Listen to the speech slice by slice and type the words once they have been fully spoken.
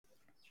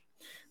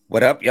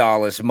What up,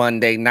 y'all? It's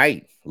Monday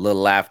night, a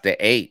little after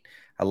 8.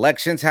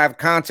 Elections have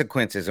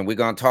consequences, and we're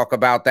going to talk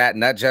about that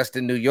not just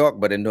in New York,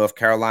 but in North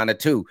Carolina,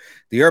 too.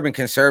 The Urban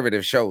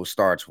Conservative Show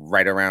starts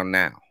right around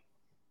now.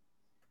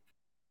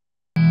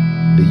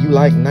 Do you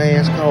like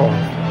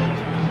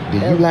NASCAR? Do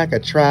you like a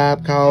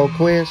tribe called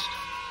Quest?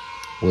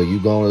 Well,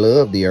 you gonna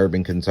love the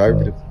Urban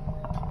Conservative.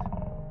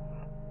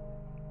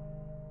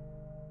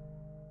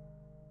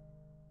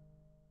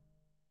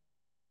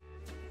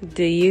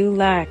 Do you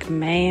like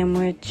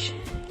manwich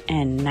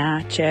and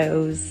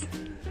nachos?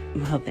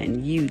 Well,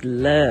 then you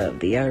love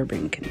the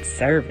Urban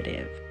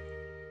Conservative.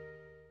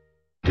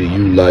 Do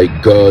you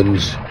like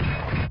guns?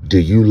 Do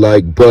you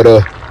like butter?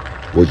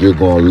 Well, you're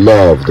gonna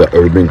love the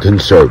Urban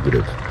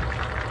Conservative.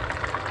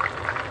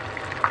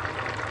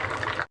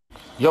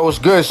 Yo, what's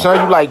good,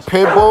 son? You like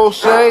pit bulls,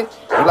 say?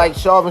 You like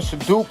solving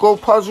Sudoku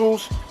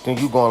puzzles? Then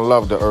you gonna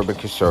love the Urban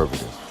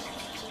Conservative.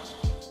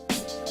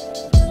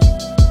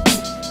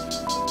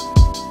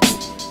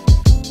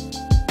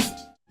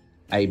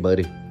 Hey,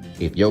 buddy,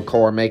 if your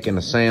car making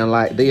a sound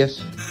like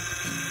this,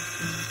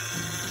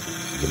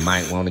 you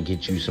might want to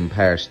get you some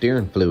power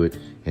steering fluid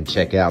and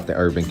check out the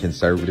Urban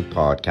Conservative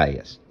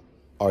podcast.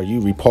 Are you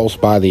repulsed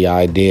by the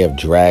idea of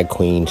drag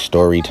queen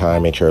story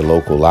time at your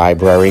local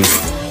library,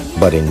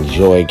 but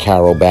enjoy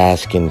Carol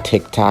Baskin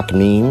TikTok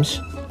memes?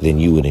 Then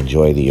you would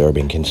enjoy the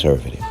Urban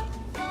Conservative.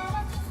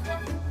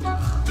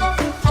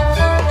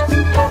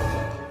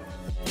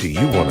 Do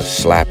you want to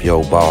slap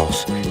your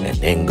boss and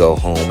then go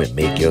home and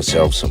make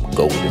yourself some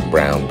golden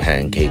brown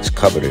pancakes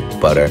covered in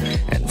butter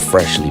and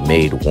freshly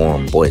made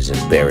warm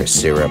boysenberry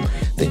syrup?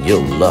 Then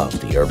you'll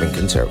love the Urban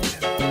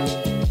Conservative.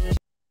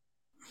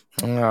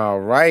 All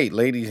right,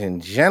 ladies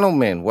and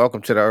gentlemen,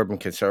 welcome to the Urban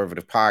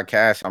Conservative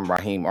Podcast. I'm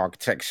Raheem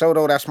Architect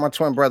Soto. That's my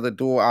twin brother,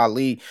 Dual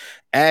Ali.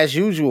 As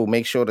usual,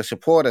 make sure to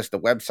support us. The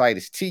website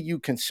is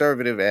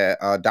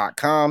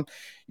tuconservative.com.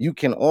 You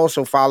can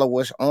also follow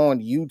us on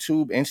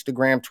YouTube,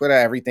 Instagram, Twitter.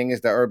 Everything is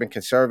the Urban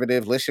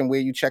Conservative. Listen where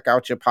you check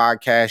out your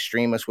podcast.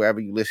 Stream us wherever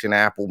you listen,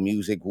 Apple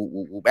Music,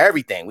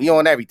 everything. We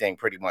own everything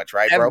pretty much,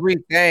 right, bro?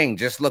 Everything.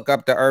 Just look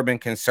up the Urban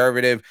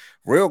Conservative.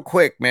 Real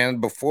quick,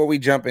 man, before we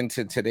jump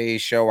into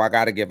today's show, I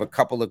got to give a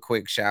couple of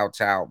quick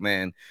shouts out,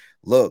 man.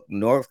 Look,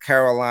 North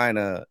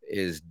Carolina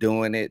is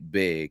doing it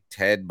big.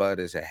 Ted Budd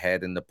is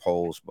ahead in the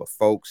polls, but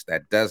folks,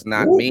 that does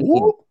not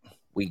mean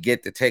we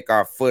get to take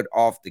our foot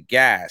off the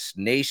gas.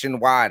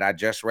 Nationwide, I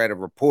just read a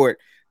report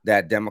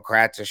that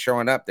Democrats are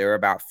showing up. There are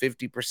about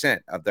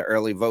 50% of the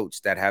early votes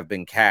that have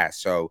been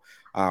cast. So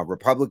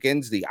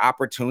Republicans, the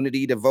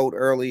opportunity to vote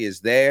early is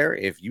there.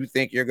 If you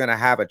think you're going to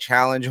have a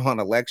challenge on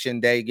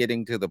election day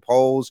getting to the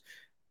polls,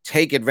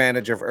 take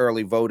advantage of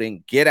early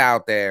voting. Get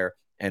out there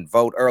and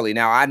vote early.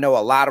 Now, I know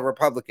a lot of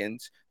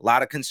Republicans, a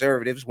lot of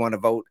conservatives want to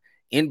vote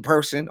in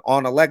person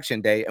on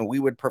election day, and we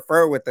would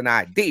prefer with an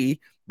ID,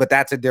 but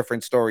that's a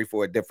different story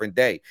for a different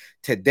day.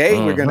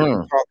 Today, we're going to be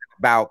talking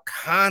about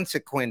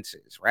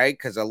consequences, right?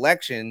 Because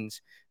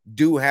elections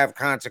do have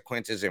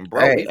consequences. And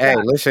bro,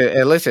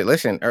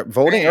 listen.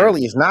 Voting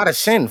early is not a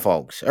sin,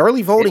 folks.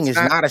 Early voting is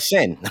not a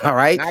sin. All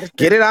right,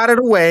 get it out of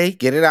the way.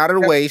 Get it out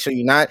of the way so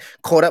you're not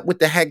caught up with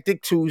the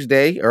hectic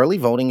Tuesday. Early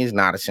voting is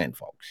not a sin,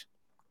 folks.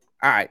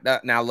 All right,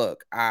 now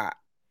look, I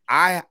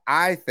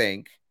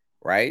think,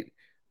 right,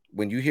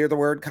 when you hear the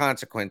word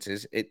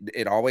consequences,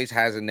 it always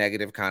has a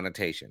negative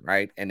connotation,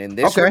 right? And in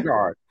this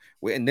regard,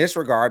 when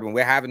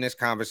we're having this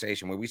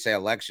conversation where we say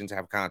elections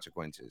have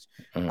consequences,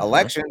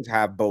 elections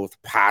have both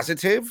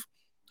positive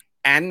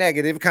and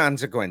negative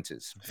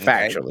consequences.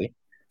 Factually.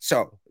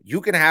 So you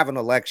can have an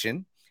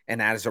election,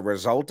 and as a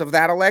result of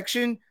that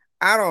election,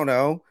 I don't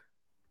know,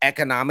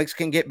 economics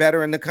can get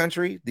better in the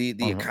country. The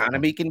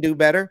economy can do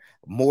better.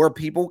 More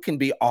people can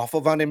be off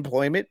of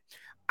unemployment.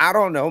 I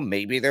don't know.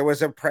 Maybe there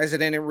was a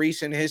president in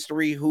recent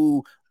history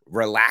who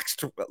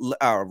relaxed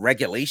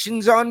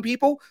regulations on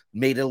people,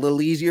 made it a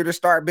little easier to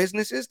start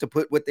businesses, to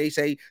put what they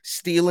say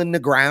steel in the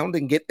ground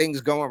and get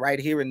things going right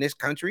here in this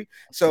country.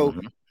 So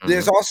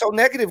there's also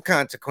negative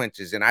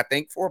consequences. And I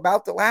think for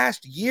about the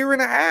last year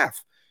and a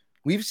half,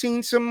 we've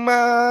seen some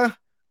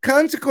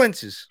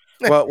consequences.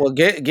 Well,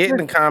 get in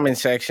the comment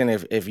section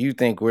if you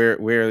think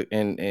we're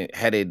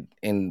headed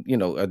in,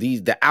 are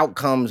these the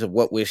outcomes of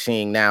what we're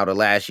seeing now the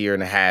last year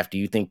and a half? Do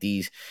you think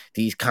these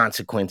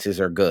consequences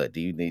are good?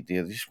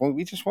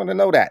 We just want to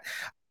know that.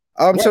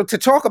 So to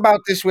talk about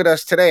this with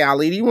us today,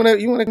 Ali, do you want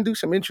to do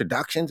some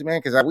introductions,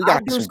 man? Because we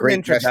got some great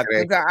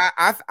introductions.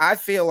 I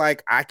feel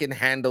like I can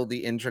handle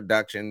the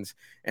introductions.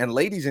 And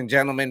ladies and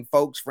gentlemen,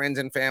 folks, friends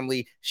and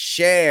family,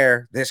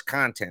 share this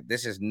content.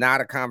 This is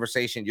not a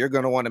conversation you're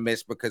going to want to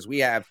miss, because we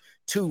have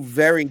two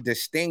very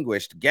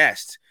distinguished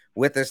guests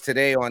with us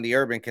today on the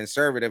Urban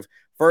Conservative.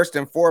 First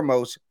and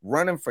foremost,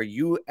 running for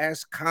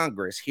U.S.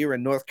 Congress here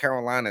in North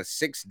Carolina's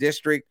 6th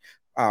District,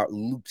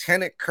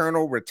 Lieutenant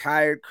Colonel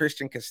retired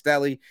Christian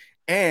Castelli,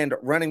 and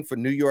running for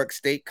New York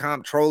State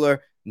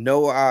Comptroller.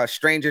 No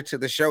stranger to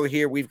the show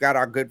here. We've got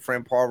our good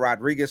friend Paul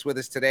Rodriguez with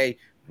us today.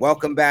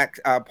 Welcome back,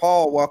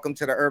 Paul. Welcome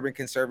to the Urban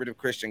Conservative.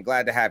 Christian,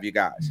 glad to have you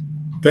guys.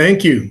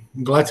 Thank you.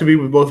 I'm glad to be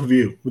with both of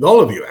you, with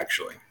all of you,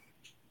 actually.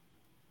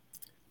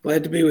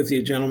 Glad to be with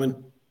you,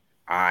 gentlemen.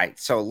 All right.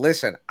 So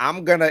listen,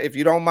 I'm gonna, if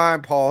you don't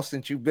mind, Paul,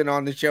 since you've been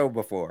on the show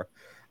before,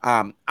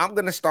 I'm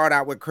gonna start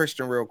out with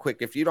Christian real quick.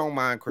 If you don't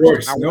mind, Of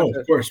Christian, I course. No, want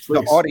of course, the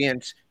please.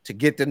 audience to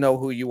get to know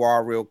who you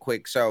are real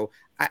quick. So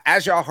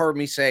as y'all heard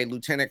me say,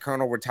 Lieutenant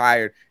Colonel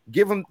retired.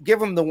 Give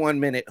him the 1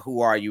 minute.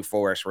 Who are you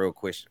for us, real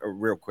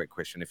quick,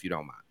 Christian, if you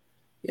don't mind.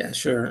 Yeah,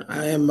 sure.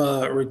 I am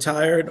a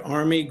retired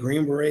Army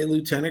Green Beret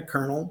Lieutenant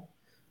Colonel.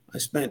 I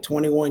spent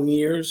 21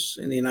 years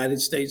in the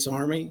United States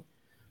Army,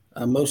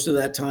 most of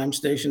that time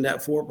stationed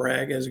at Fort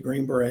Bragg as a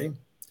Green Beret.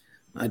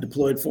 I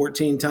deployed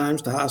 14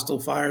 times to hostile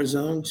fire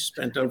zones,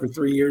 spent over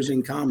 3 years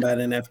in combat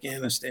in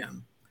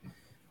Afghanistan.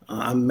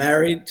 I'm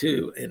married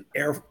to an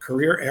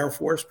career Air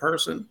Force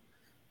person.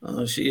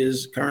 She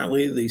is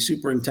currently the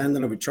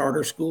superintendent of a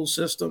charter school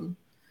system.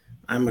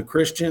 I'm a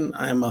Christian.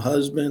 I am a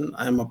husband.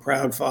 I'm a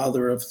proud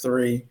father of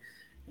three.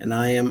 And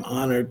I am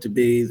honored to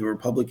be the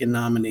Republican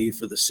nominee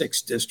for the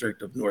 6th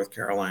District of North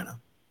Carolina.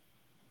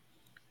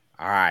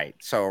 All right.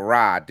 So,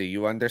 Rod, do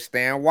you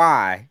understand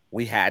why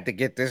we had to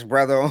get this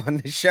brother on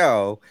the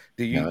show?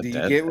 Do you No, do you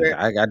get it?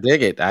 I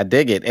dig it. I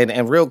dig it.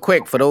 And real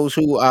quick, for those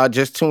who are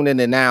just tuning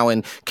in now,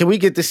 and can we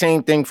get the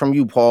same thing from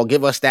you, Paul?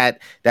 Give us that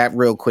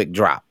real quick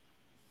drop.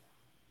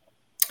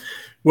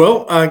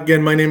 Well,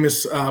 again, my name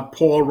is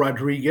Paul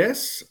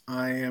Rodriguez.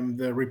 I am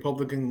the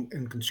Republican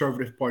and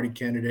Conservative Party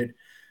candidate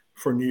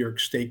for New York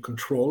State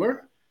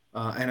Comptroller,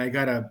 and I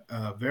got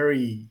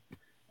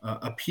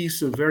a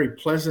piece of very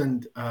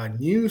pleasant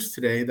news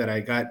today that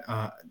I got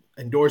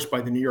endorsed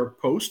by the New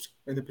York Post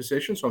in the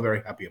position. So I'm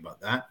very happy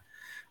about that.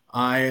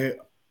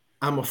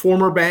 I'm a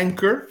former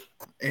banker,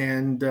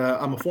 and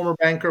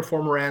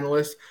former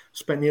analyst.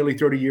 Spent nearly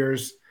 30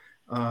 years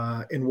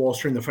in Wall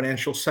Street in the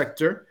financial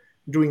sector,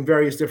 doing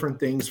various different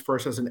things.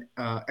 First as an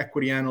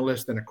equity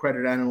analyst, then a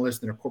credit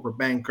analyst, then a corporate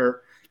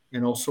banker,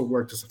 and also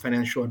worked as a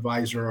financial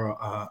advisor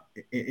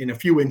in a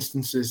few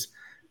instances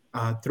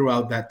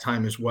throughout that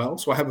time as well.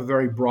 So I have a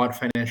very broad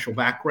financial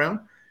background.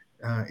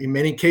 In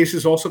many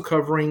cases, also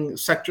covering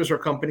sectors or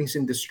companies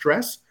in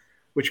distress,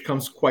 which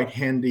comes quite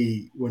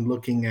handy when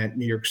looking at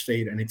New York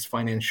State and its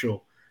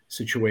financial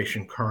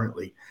situation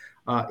currently.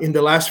 In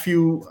the last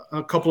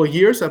couple of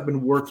years, I've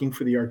been working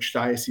for the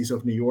Archdiocese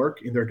of New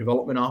York in their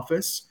development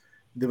office.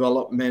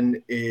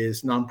 Development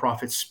is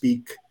nonprofit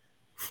speak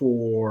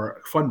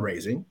for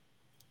fundraising.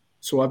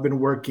 So I've been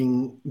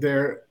working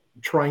there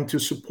trying to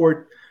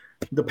support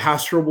the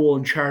pastoral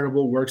and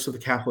charitable works of the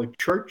Catholic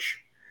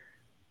Church.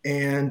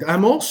 And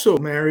I'm also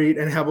married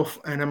and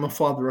I'm a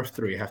father of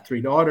three. I have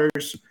three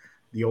daughters.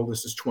 The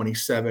oldest is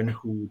 27,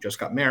 who just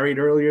got married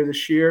earlier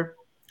this year,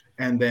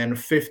 and then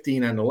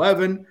 15 and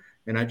 11.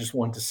 And I just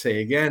want to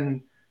say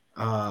again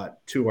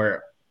to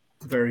our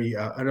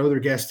another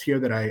guest here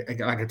that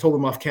I told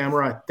him off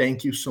camera,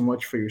 thank you so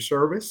much for your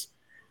service.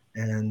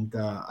 And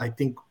I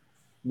think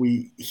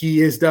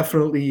he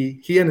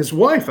and his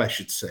wife, I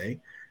should say,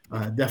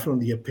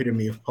 definitely the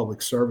epitome of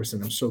public service.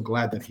 And I'm so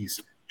glad that he's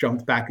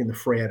jumped back in the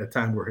fray at a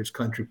time where his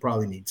country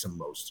probably needs him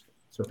most.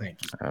 So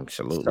thank you.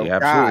 Absolutely, So, absolutely.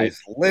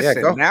 guys, Yeah,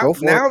 listen. go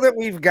for it. Now that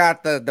we've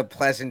got the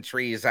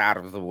pleasantries out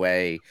of the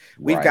way,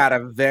 we've Right. got a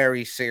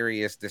very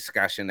serious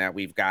discussion that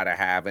we've got to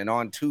have, and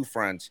on two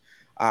fronts.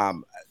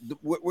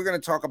 We're going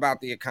to talk about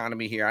the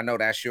economy here. I know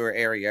that's your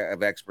area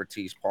of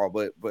expertise, Paul.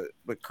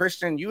 But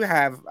Christian, you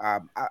have I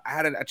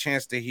had a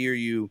chance to hear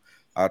you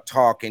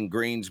talk in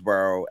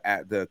Greensboro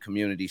at the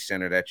community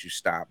center that you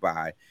stopped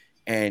by,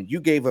 and you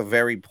gave a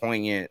very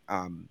poignant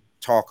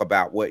talk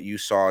about what you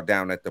saw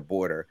down at the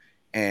border.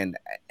 And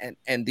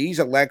these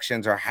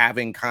elections are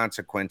having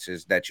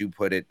consequences that you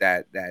put it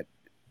that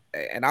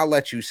and I'll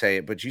let you say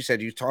it, but you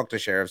said you talked to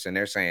sheriffs and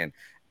they're saying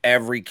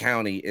every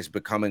county is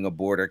becoming a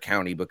border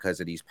county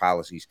because of these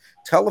policies.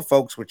 Tell the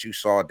folks what you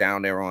saw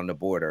down there on the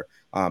border,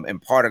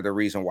 and part of the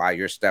reason why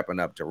you're stepping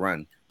up to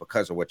run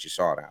because of what you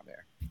saw down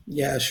there.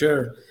 Yeah,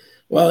 sure.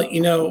 Well,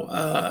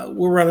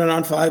 we're running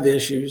on 5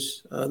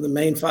 issues. The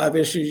main 5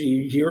 issues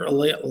you hear a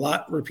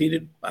lot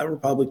repeated by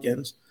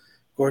Republicans.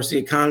 Of course, the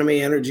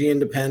economy, energy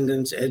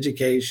independence,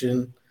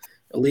 education,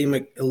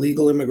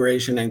 illegal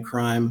immigration, and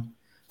crime.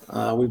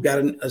 We've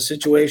got a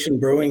situation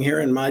brewing here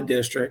in my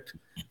district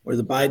where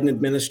the Biden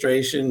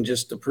administration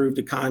just approved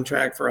a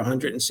contract for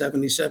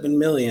 $177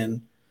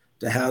 million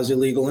to house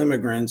illegal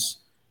immigrants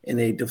in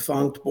a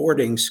defunct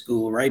boarding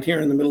school right here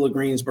in the middle of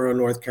Greensboro,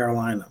 North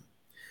Carolina.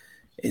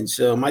 And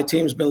so my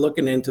team's been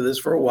looking into this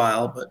for a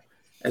while, but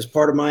as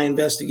part of my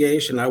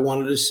investigation, I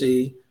wanted to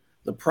see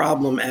the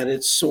problem at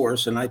its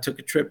source. And I took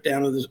a trip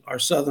down to our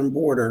southern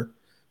border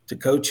to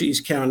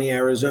Cochise County,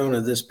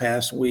 Arizona this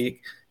past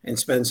week and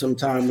spent some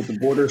time with the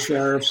border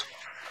sheriffs,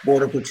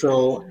 border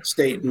patrol,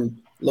 state and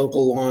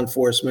local law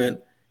enforcement,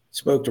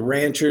 spoke to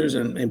ranchers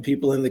and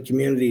people in the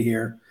community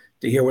here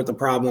to hear what the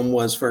problem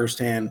was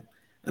firsthand.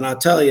 And I'll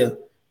tell you,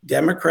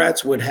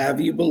 Democrats would have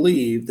you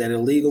believe that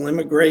illegal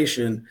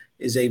immigration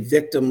is a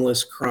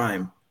victimless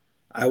crime.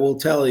 I will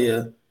tell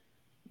you,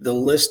 the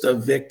list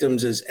of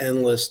victims is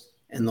endless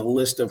and the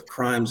list of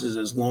crimes is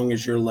as long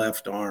as your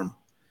left arm.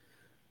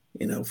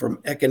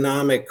 From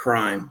economic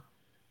crime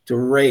to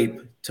rape,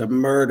 to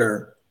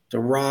murder, to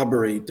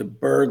robbery, to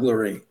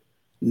burglary,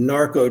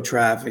 narco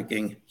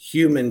trafficking,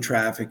 human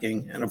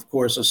trafficking, and of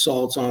course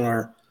assaults on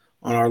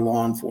our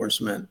law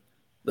enforcement.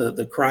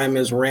 The crime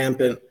is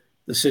rampant.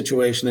 The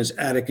situation is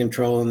out of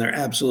control, and they're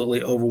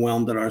absolutely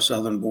overwhelmed at our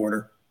southern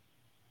border.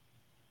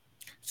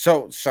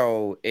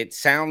 So it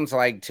sounds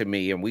like to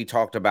me, and we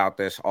talked about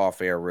this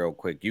off air real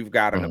quick. You've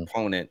got an Mhm.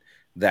 opponent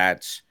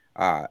that's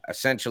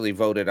essentially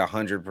voted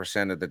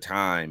 100% of the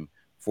time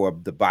for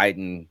the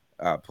Biden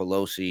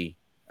Pelosi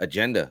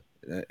agenda.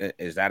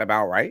 Is that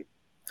about right?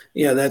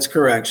 Yeah, that's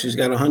correct. She's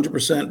got a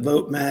 100%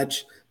 vote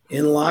match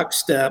in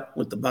lockstep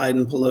with the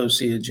Biden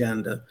Pelosi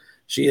agenda.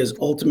 She is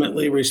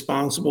ultimately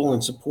responsible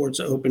and supports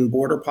open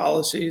border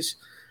policies,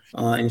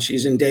 and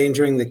she's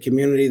endangering the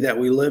community that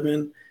we live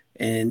in.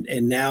 And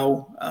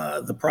now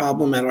the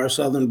problem at our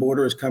southern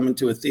border is coming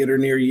to a theater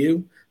near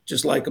you,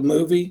 just like a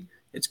movie.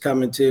 It's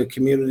coming to a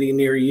community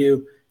near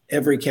you.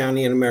 Every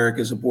county in America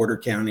is a border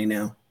county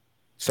now.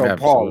 So,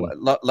 Paul,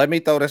 Absolutely. let me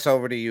throw this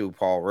over to you,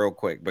 Paul, real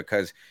quick,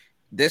 because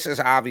this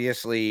is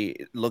obviously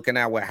looking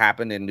at what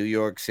happened in New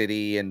York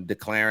City and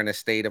declaring a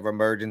state of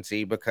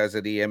emergency because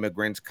of the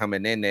immigrants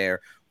coming in there.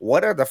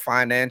 What are the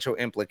financial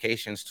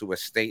implications to a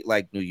state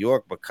like New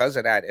York because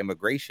of that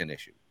immigration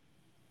issue?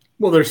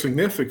 Well, they're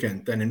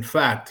significant. And in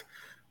fact,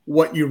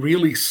 what you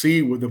really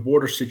see with the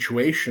border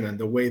situation and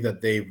the way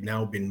that they've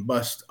now been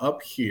bust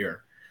up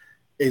here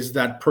is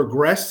that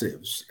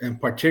progressives, and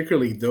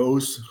particularly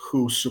those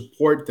who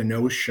support the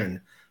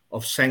notion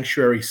of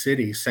sanctuary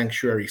cities,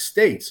 sanctuary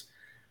states,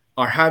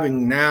 are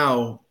having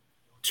now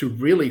to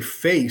really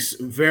face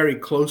very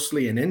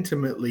closely and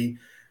intimately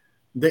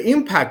the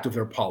impact of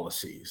their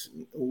policies,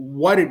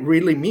 what it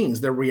really means,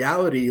 the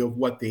reality of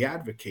what they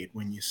advocate.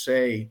 When you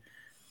say,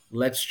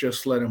 let's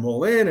just let them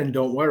all in and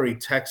don't worry,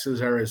 Texas,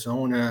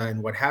 Arizona,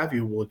 and what have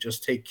you will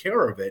just take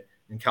care of it,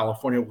 and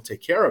California will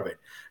take care of it.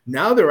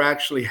 Now they're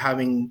actually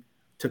having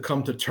to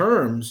come to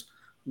terms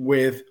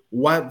with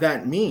what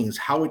that means,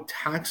 how it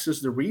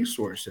taxes the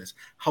resources,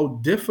 how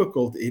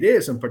difficult it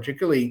is, and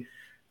particularly,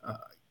 uh,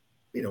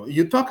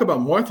 you talk about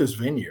Martha's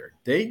Vineyard.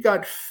 They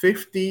got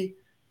 50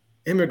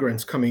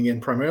 immigrants coming in,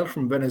 primarily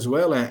from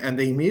Venezuela, and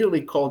they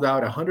immediately called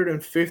out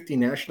 150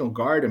 National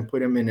Guard and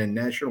put them in a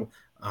National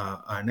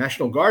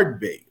Guard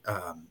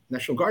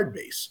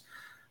base.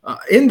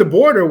 In the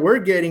border, we're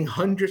getting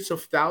hundreds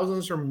of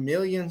thousands or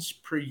millions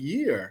per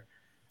year,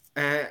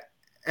 uh,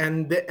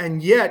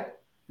 and yet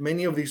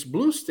many of these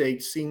blue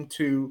states seem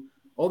to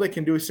all they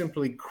can do is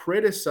simply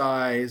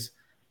criticize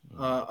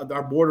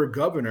our border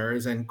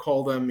governors and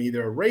call them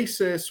either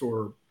racist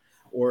or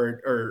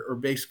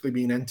basically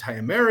being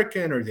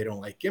anti-American, or they don't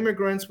like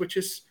immigrants, which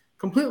is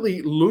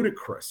completely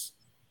ludicrous.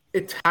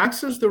 It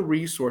taxes the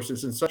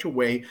resources in such a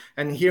way,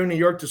 and here in New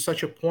York to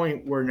such a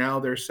point where now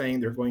they're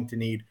saying they're going to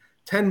need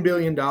 $10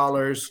 billion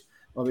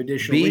of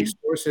additional B,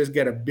 resources,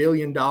 get $1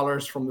 billion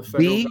from the federal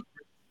B, government.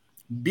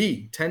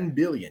 B 10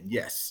 billion,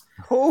 yes.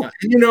 who?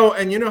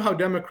 And you know how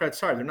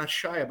Democrats are. They're not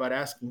shy about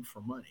asking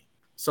for money.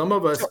 Some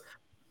of us, So,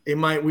 it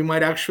might we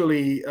might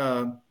actually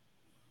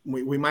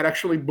we might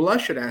actually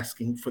blush at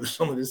asking for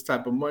some of this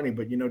type of money,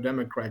 but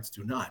Democrats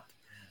do not.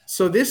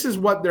 So this is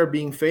what they're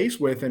being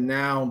faced with, and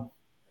now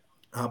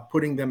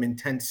putting them in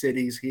 10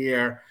 cities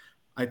here.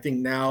 I think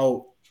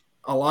now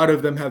a lot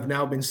of them have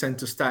now been sent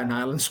to Staten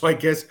Island. So I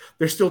guess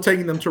they're still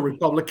taking them to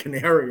Republican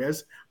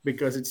areas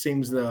because it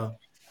seems the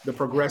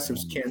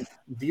progressives can't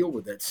deal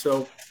with it.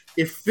 So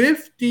if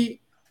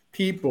 50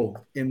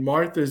 people in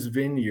Martha's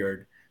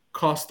Vineyard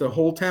cost the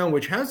whole town,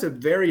 which has a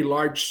very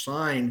large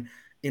sign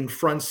in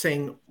front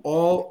saying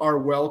all are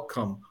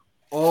welcome,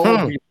 all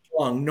Hmm.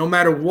 belong, no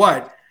matter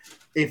what,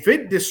 if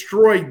it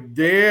destroyed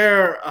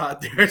their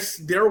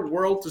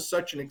world to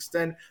such an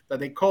extent that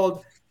they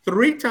called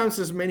 3 times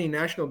as many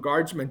National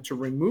Guardsmen to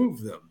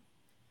remove them,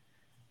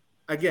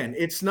 again,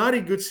 it's not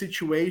a good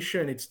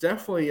situation. It's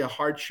definitely a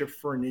hardship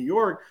for New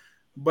York,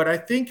 but I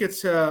think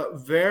it's a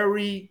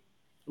very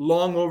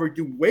long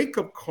overdue wake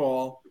up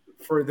call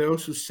for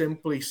those who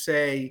simply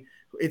say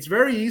it's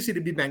very easy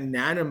to be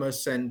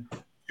magnanimous and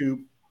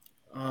to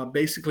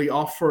basically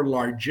offer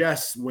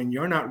largesse when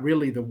you're not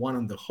really the one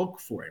on the hook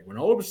for it. When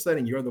all of a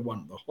sudden you're the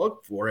one on the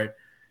hook for it,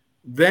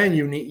 then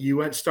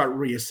you start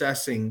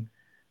reassessing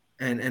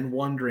and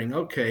wondering,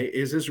 okay,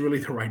 is this really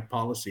the right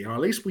policy? Or at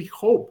least we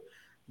hope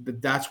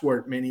that that's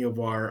what many of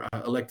our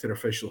elected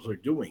officials are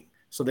doing,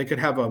 so they could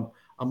have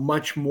a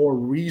much more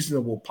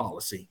reasonable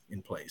policy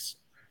in place.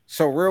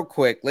 So, real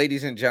quick,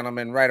 ladies and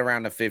gentlemen, right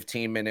around the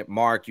 15-minute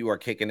mark, you are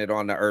kicking it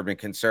on the Urban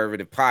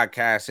Conservative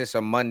Podcast. It's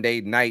a Monday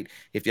night.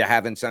 If you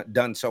haven't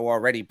done so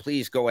already,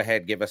 please go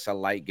ahead, give us a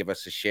like, give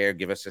us a share,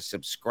 give us a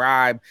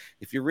subscribe.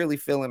 If you're really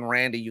feeling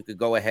randy, you could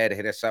go ahead,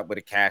 hit us up with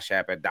a Cash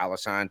App at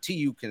 $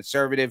 TU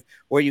Conservative,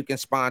 or you can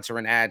sponsor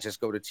an ad.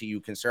 Just go to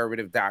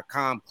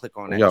tuconservative.com, click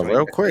on that Yo, joint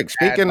real that says quick.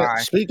 ad buy. Yeah,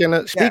 Speaking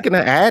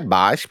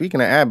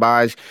of ad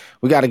buys,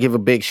 we got to give a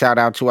big shout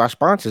out to our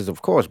sponsors,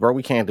 of course, bro.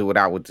 We can't do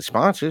without with the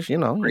sponsors,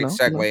 great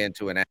segue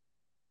into an ad.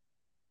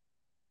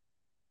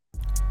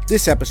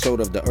 This episode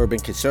of The Urban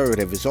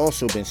Conservative has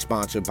also been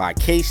sponsored by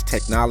Case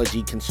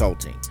Technology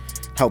Consulting.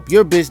 Help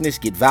your business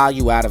get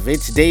value out of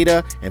its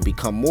data and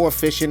become more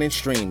efficient and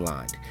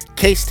streamlined.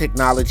 Case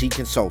Technology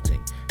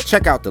Consulting.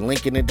 Check out the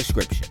link in the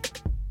description.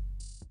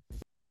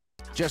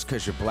 Just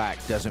because you're black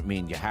doesn't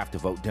mean you have to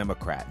vote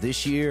Democrat.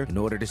 This year, in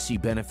order to see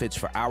benefits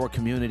for our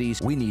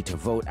communities, we need to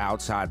vote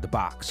outside the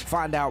box.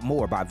 Find out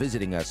more by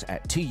visiting us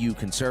at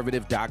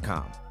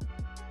tuconservative.com.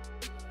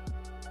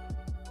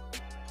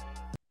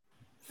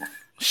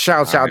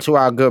 Shouts out to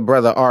our good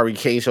brother Ari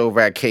Case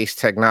over at Case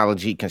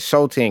Technology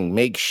Consulting.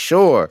 Make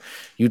sure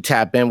you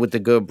tap in with the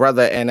good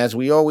brother. And as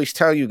we always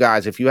tell you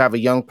guys, if you have a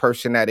young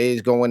person that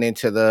is going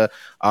into the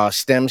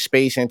STEM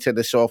space, into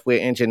the software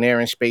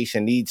engineering space,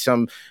 and needs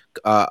some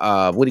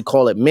what do you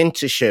call it,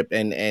 mentorship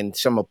and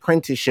some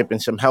apprenticeship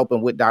and some help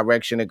in what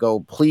direction to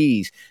go,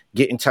 please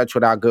get in touch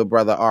with our good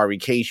brother Ari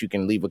Case. You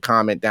can leave a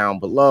comment down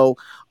below.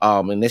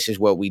 And this is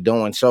what we're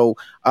doing. So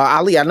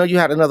Ali, I know you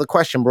had another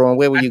question, bro. And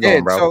where were you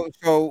going, bro?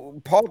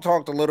 So Paul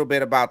talked a little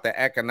bit about the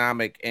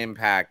economic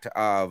impact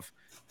of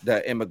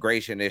the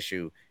immigration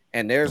issue.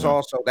 And there's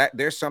also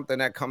there's something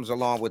that comes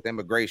along with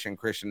immigration,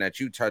 Christian, that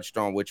you touched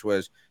on, which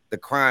was the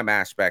crime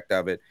aspect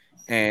of it.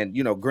 And,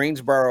 you know,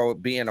 Greensboro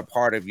being a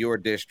part of your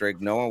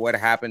district, knowing what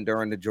happened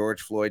during the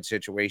George Floyd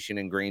situation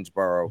in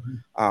Greensboro,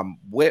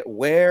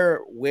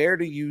 where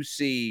do you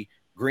see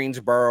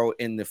Greensboro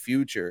in the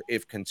future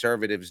if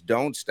conservatives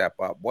don't step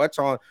up? What's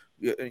on,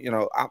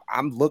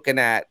 I'm looking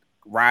at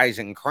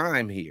rising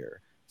crime here.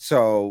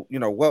 So,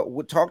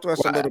 what talk to us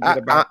a little bit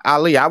about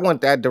Ali. I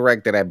want that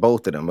directed at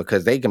both of them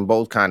because they can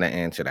both kind of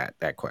answer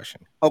that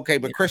question. Okay,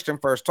 but Christian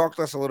first, talk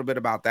to us a little bit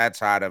about that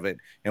side of it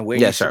and where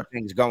you see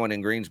things going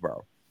in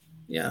Greensboro.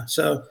 Yeah,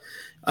 so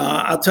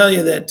I'll tell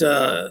you that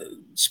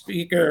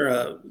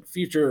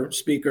future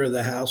Speaker of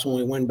the House, when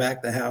we win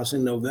back the House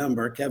in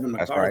November, Kevin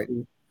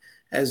McCarthy,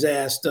 has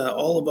asked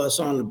all of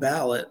us on the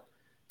ballot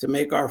to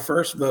make our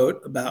first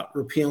vote about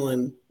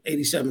repealing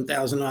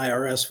 87,000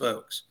 IRS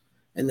folks,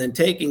 and then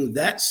taking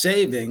that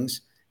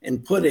savings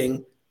and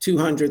putting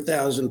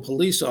 200,000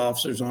 police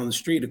officers on the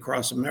street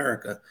across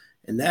America.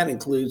 And that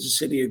includes the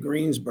city of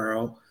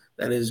Greensboro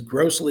that is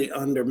grossly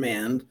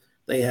undermanned.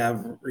 They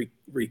have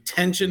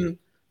retention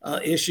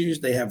issues,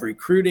 they have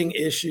recruiting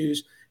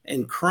issues,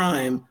 and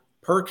crime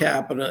per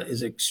capita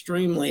is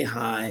extremely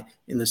high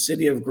in the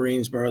city of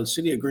Greensboro. The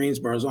city of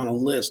Greensboro is on a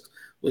list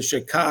with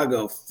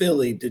Chicago,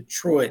 Philly,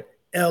 Detroit,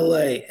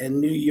 LA,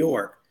 and New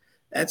York.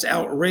 That's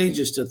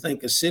outrageous to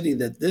think a city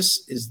that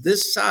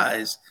this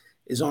size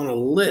is on a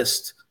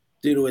list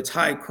due to its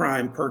high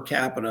crime per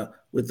capita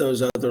with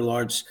those other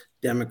large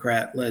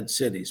Democrat-led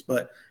cities.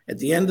 But at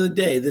the end of the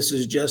day, this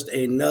is just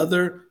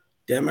another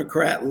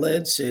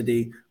Democrat-led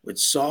city with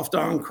soft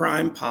on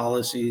crime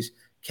policies,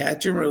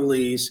 catch and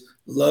release,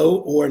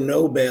 low or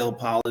no bail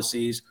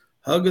policies,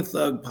 hug a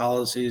thug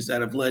policies that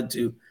have led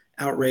to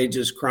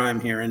outrageous crime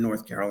here in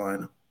North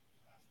Carolina.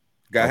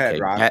 Go ahead,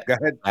 Rob. Go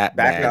ahead.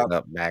 Back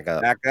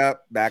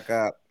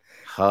up.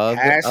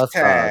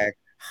 Hashtag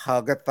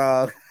hug a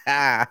thug.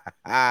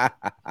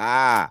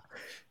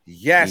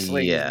 Yes,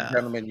 ladies and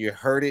gentlemen, you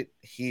heard it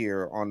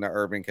here on the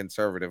Urban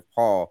Conservative.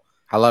 Paul,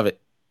 I love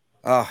it.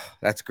 Oh,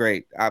 that's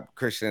great.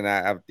 Christian,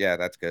 yeah,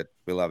 that's good.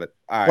 We love it.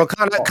 All right. Well,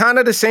 kind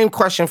of the same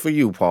question for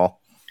you, Paul.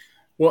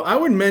 Well, I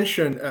would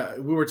mention,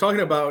 we were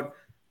talking about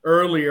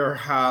earlier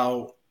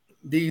how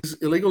these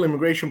illegal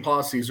immigration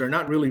policies are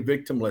not really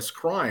victimless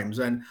crimes.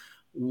 And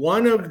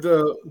one of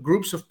the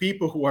groups of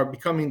people who are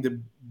becoming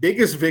the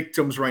biggest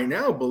victims right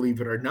now, believe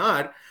it or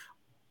not,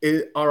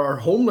 are our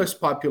homeless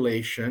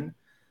population,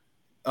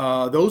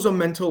 those on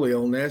mental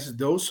illness,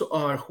 those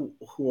are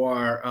who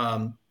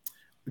are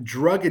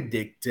drug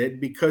addicted,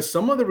 because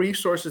some of the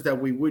resources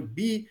that we would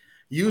be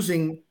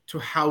using to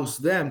house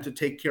them, to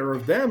take care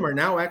of them, are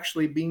now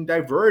actually being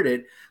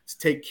diverted to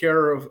take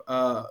care of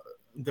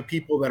the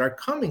people that are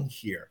coming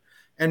here.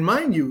 And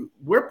mind you,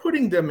 we're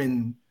putting them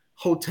in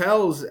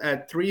hotels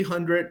at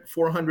 $300,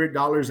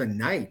 $400 a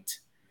night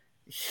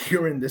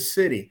here in the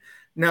city.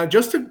 Now,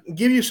 just to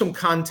give you some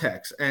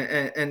context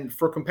and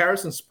for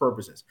comparisons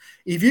purposes,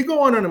 if you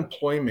go on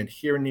unemployment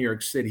here in New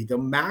York City, the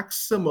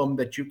maximum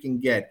that you can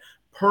get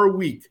per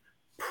week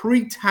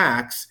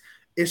pre-tax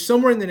is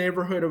somewhere in the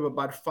neighborhood of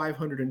about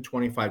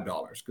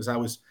 $525, because I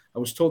was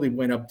told it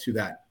went up to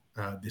that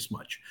this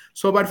much.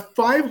 So about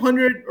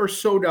 $500 or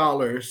so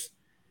dollars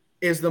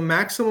is the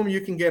maximum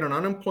you can get on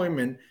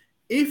unemployment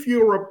if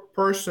you're a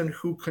person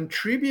who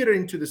contributed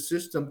into the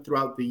system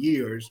throughout the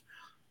years,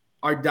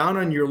 are down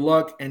on your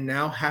luck, and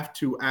now have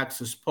to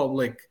access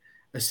public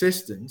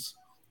assistance.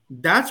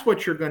 That's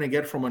what you're going to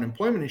get from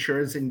unemployment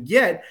insurance. And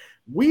yet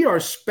we are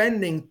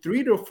spending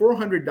 $300 to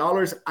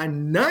 $400 a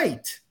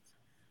night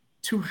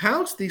to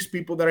house these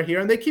people that are here,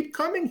 and they keep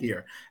coming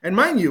here. And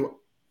mind you,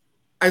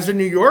 as a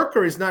New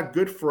Yorker, it's not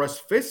good for us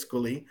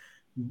fiscally,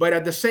 but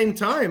at the same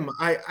time,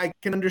 I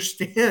can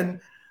understand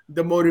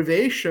the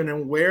motivation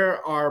and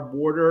where our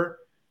border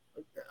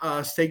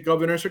state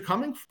governors are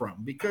coming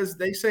from, because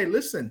they say,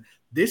 listen,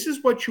 This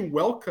is what you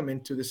welcome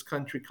into this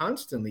country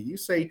constantly. You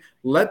say,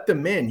 let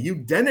them in. You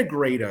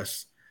denigrate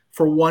us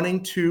for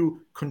wanting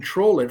to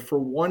control it, for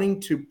wanting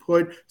to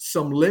put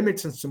some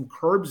limits and some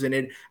curbs in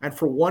it, and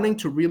for wanting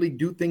to really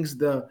do things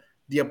the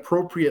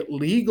appropriate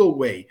legal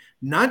way,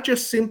 not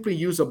just simply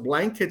use a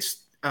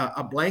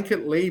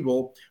blanket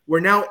label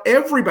where now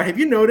everybody, have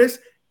you noticed,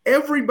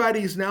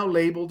 everybody is now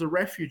labeled a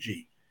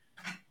refugee.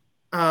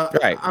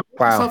 Right. I'm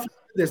Wow. myself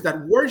this that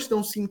words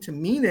don't seem to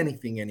mean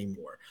anything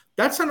anymore.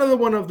 That's another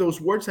one of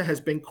those words that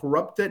has been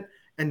corrupted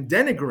and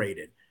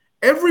denigrated.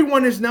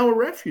 Everyone is now a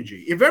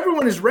refugee. If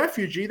everyone is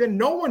refugee, then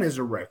no one is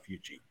a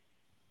refugee.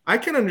 I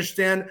can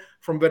understand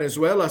from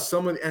Venezuela,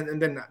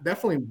 and then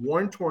definitely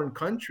war-torn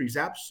countries,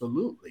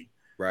 absolutely.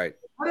 Right.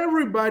 Not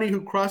everybody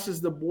who crosses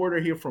the border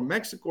here from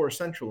Mexico or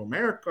Central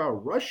America or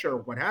Russia or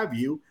what have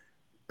you,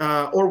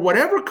 or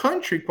whatever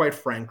country, quite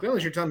frankly,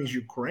 unless you're telling me it's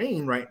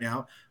Ukraine right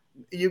now,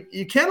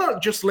 you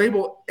cannot just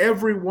label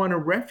everyone a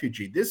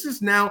refugee. This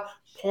is now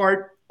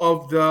part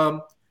of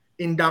the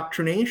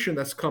indoctrination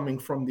that's coming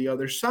from the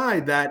other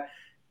side, that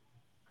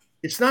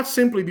it's not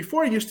simply,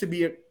 before it used to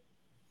be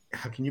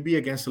how can you be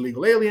against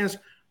illegal aliens?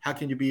 How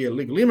can you be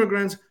illegal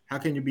immigrants? How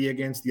can you be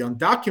against the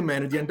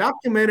undocumented? The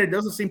undocumented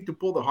doesn't seem to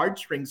pull the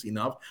heartstrings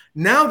enough.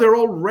 Now they're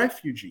all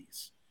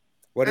refugees.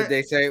 What did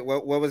they say?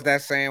 What was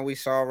that saying we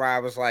saw?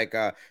 Rob was like,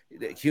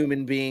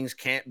 human beings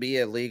can't be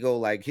illegal,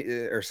 like,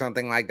 or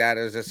something like that.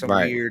 Is there some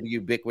Right. weird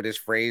ubiquitous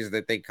phrase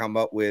that they come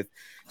up with?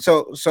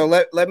 So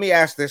let me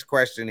ask this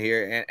question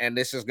here, and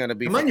this is going to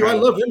be And for mind you, I kind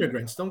of, love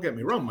immigrants. Don't get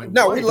me wrong. My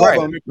no, we wife love is Right.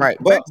 them, immigrant Right.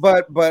 from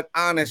Mexico. but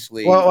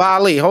honestly, Well,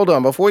 Ali, hold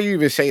on. Before you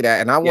even say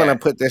that, and I want yeah, to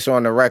put this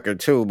on the record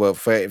too, but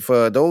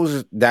for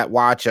those that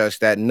watch us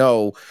that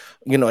know,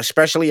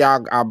 especially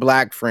our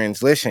black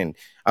friends, listen,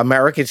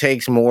 America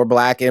takes more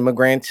black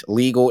immigrants,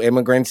 legal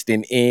immigrants,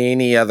 than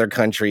any other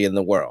country in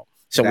the world.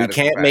 So we that is a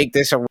can't fact. make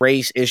this a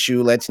race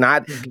issue. Let's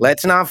not Mhm.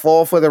 let's not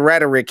fall for the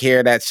rhetoric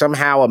here that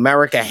somehow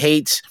America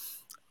hates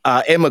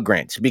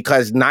immigrants,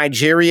 because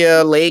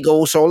Nigeria,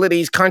 Lagos, all of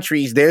these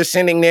countries, they're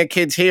sending their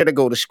kids here to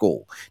go to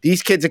school.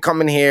 These kids are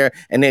coming here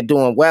and they're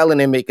doing well and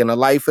they're making a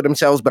life for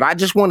themselves. But I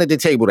just wanted to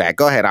table that.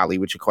 Go ahead, Ali,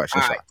 with your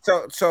question, All sir.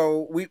 right.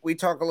 So we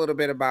talk a little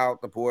bit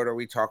about the border,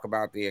 we talk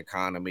about the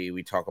economy,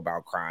 we talk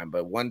about crime,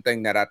 but one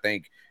thing that I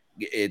think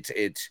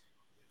it's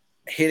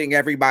hitting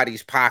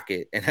everybody's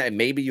pocket, and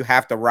maybe you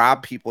have to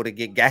rob people to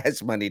get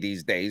gas money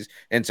these days,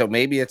 and so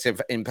maybe it's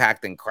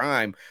impacting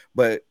crime.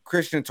 But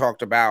Christian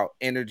talked about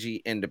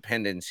energy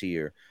independence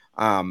here.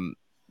 um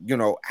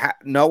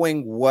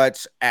Knowing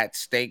what's at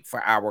stake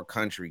for our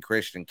country,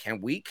 Christian,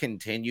 can we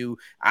continue?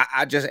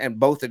 I just, and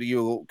both of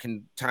you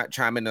can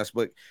chime in us,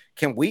 but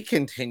can we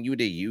continue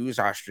to use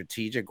our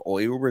strategic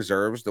oil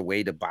reserves the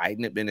way the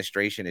Biden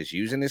administration is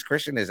using this?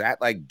 Christian, is that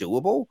like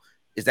doable?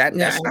 Is that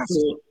Yeah, that's not?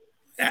 absolutely.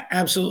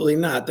 Absolutely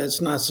not. That's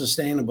not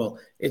sustainable.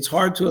 It's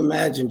hard to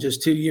imagine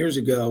just 2 years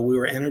ago we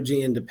were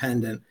energy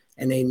independent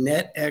and a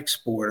net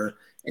exporter,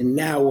 and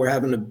now we're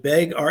having to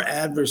beg our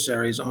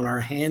adversaries on our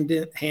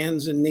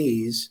hands and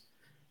knees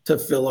to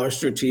fill our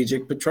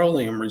strategic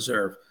petroleum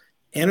reserve.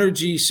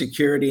 Energy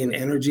security and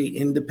energy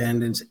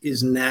independence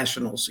is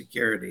national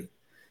security.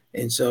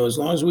 And so, as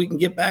long as we can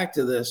get back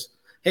to this,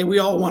 hey, we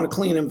all want a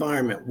clean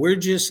environment. We're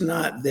just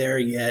not there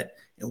yet.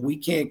 And we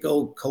can't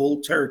go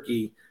cold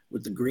turkey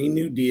with the Green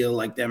New Deal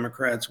like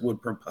Democrats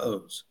would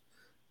propose.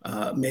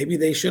 Maybe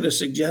they should have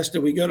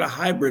suggested we go to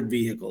hybrid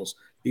vehicles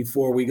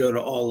before we go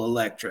to all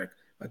electric,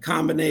 a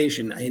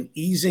combination and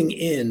easing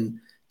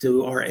in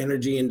to our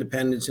energy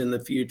independence in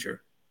the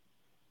future.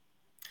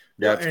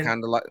 Well, That's and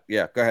kind of like,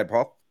 yeah. Go ahead,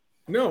 Paul.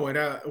 no,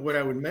 and what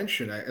I would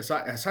mention, as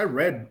I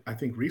read, I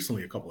think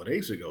recently, a couple of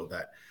days ago,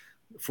 that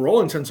for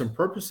all intents and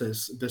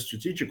purposes, the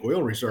strategic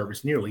oil reserve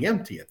is nearly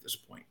empty at this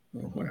point,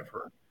 from what Mhm. I've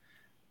heard.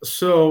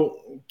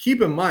 So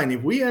keep in mind,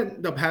 if we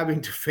end up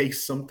having to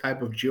face some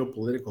type of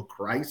geopolitical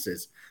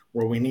crisis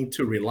where we need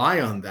to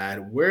rely on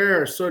that,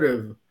 we're sort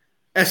of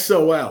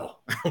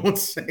SOL. I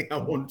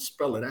won't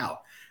spell it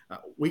out.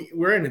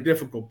 We're in a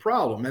difficult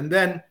problem. And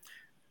then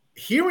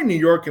here in New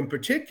York, in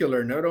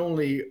particular, not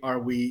only are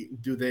we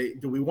do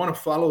we want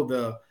to follow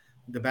the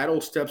bad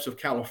old steps of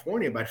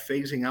California by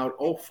phasing out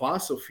all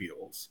fossil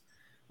fuels,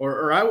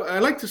 or I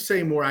like to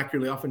say more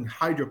accurately, often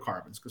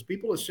hydrocarbons, because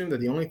people assume that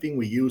the only thing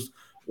we use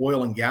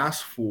oil and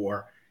gas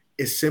for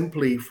is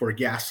simply for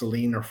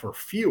gasoline or for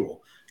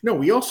fuel. No,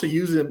 we also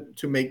use them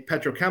to make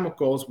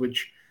petrochemicals,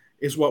 which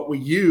is what we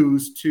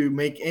use to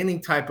make any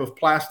type of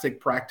plastic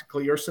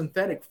practically, or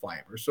synthetic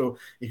fiber. So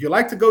if you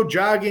like to go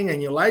jogging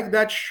and you like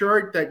that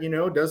shirt that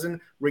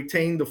doesn't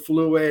retain the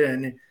fluid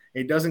and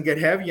it doesn't get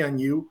heavy on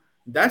you,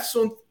 that's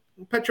some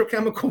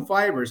petrochemical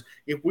fibers.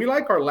 If we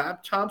like our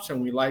laptops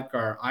and we like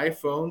our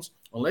iPhones,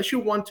 unless you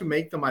want to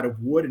make them out of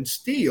wood and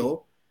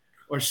steel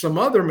or some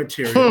other Hmm.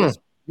 materials,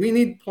 we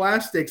need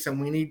plastics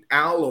and we need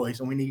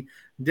alloys and we need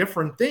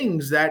different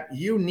things that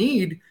you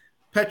need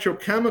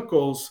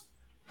petrochemicals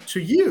to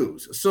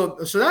use. So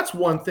that's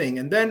one thing.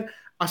 And then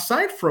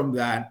aside from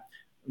that,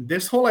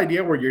 this whole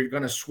idea where you're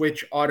going to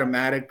switch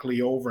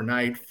automatically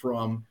overnight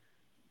from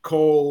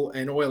coal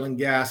and oil and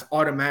gas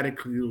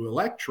automatically to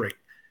electric,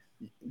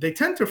 they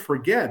tend to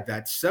forget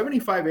that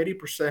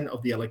 75-80%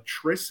 of the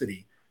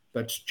electricity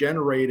that's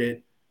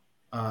generated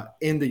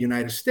in the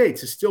United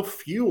States is still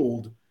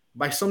fueled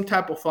by some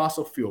type of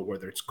fossil fuel,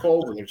 whether it's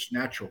coal, whether it's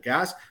natural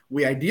gas.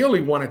 We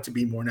ideally want it to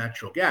be more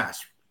natural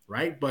gas,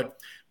 right? But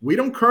we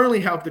don't currently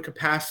have the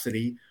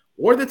capacity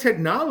or the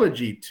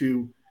technology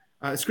to,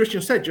 as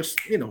Christian said, just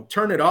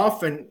turn it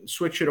off and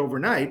switch it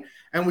overnight.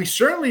 And we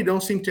certainly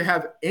don't seem to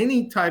have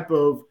any type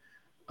of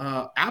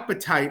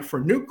appetite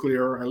for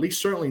nuclear, or at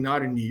least certainly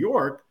not in New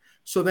York.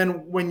 So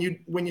then when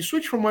you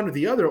switch from one to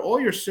the other, all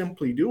you're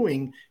simply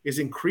doing is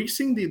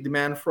increasing the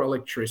demand for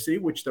electricity,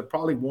 which there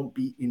probably won't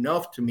be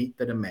enough to meet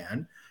the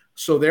demand.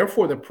 So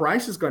therefore, the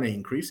price is going to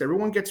increase.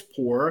 Everyone gets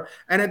poorer.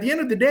 And at the end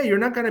of the day, you're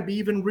not going to be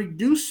even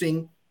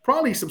reducing,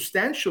 probably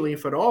substantially,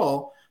 if at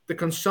all, the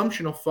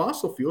consumption of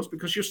fossil fuels,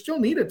 because you're still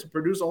needed to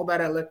produce all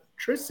that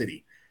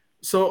electricity.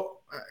 So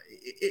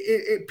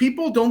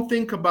people don't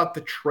think about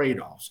the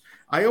trade-offs.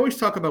 I always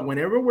talk about,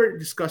 whenever we're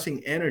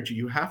discussing energy,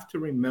 you have to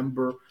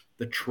remember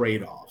the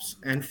trade-offs.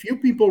 And few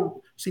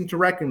people seem to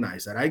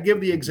recognize that. I give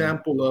the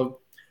example of,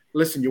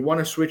 listen, you want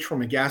to switch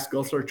from a gas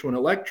guzzler to an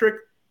electric?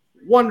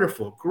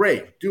 Wonderful,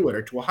 great, do it,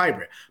 or to a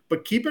hybrid.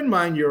 But keep in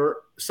mind, you're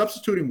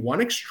substituting one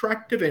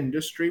extractive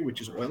industry,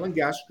 which is oil and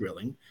gas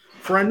drilling,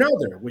 for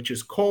another, which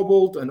is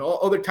cobalt and all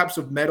other types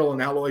of metal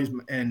and alloys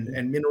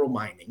and mineral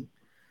mining.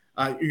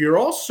 You're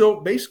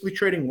also basically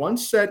trading one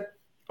set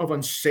of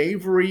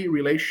unsavory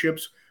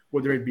relationships,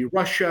 whether it be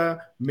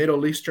Russia,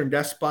 Middle Eastern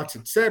despots,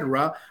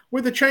 etc.,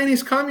 with the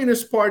Chinese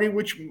Communist Party,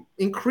 which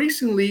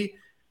increasingly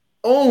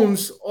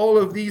owns all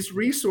of these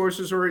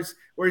resources, or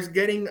is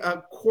getting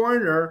a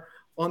corner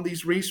on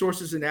these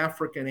resources in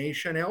Africa and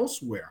Asia and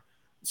elsewhere.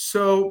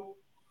 So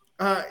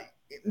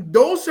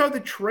those are the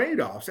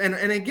trade-offs. And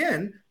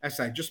again, as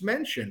I just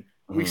mentioned,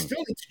 we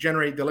still need to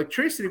generate the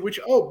electricity, which,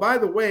 oh, by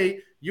the way,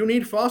 you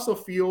need fossil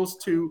fuels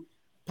to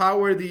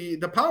power the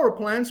power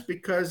plants,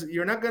 because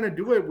you're not going to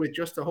do it with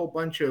just a whole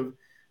bunch of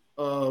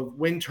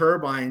wind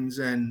turbines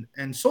and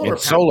solar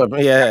panels. Solar,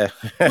 yeah.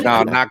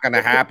 No, not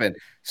gonna happen.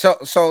 So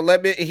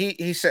let me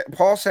he said,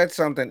 Paul said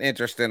something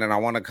interesting, and I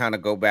want to kind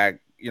of go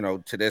back,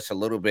 to this a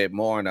little bit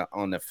more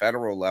on the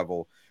federal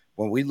level.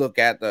 When we look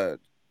at the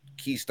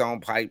Keystone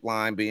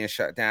pipeline being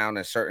shut down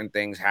and certain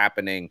things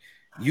happening,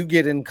 you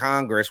get in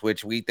Congress,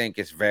 which we think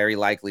is very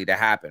likely to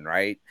happen,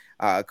 right?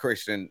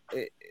 Christian,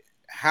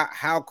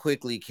 how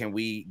quickly can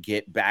we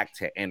get back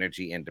to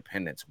energy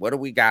independence? What do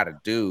we got to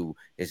do?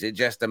 Is it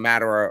just a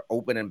matter of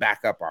opening back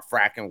up our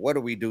fracking? What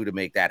do we do to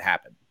make that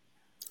happen?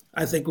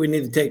 I think we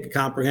need to take a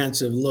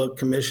comprehensive look,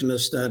 commission a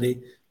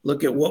study,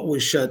 look at what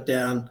was shut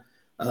down.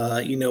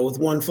 With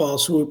one fall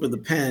swoop of the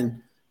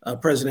pen,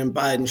 President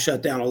Biden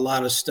shut down a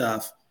lot of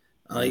stuff.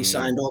 He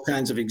signed all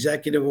kinds of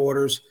executive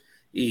orders.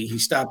 He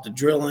stopped the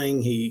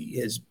drilling. He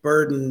has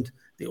burdened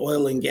the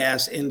oil and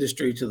gas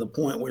industry to the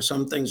point where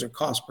some things are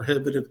cost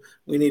prohibitive.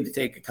 We need to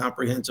take a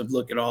comprehensive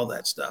look at all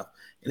that stuff.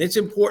 And it's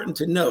important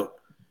to note,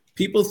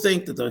 people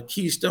think that the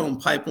Keystone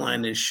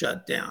pipeline is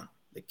shut down.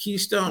 The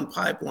Keystone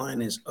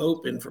pipeline is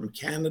open from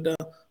Canada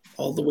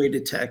all the way to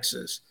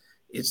Texas.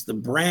 It's the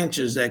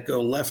branches that go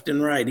left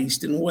and right,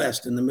 east and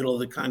west in the middle of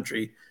the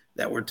country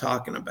that we're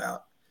talking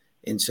about.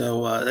 And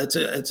so that's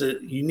a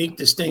unique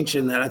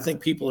distinction that I think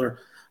people are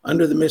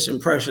under the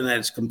misimpression that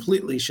it's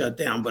completely shut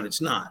down, but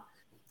it's not.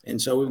 And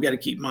so we've got to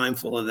keep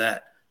mindful of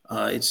that.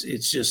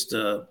 It's just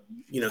the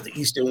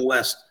east and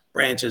west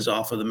branches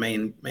off of the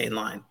main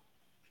line.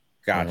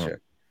 Gotcha.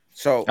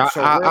 So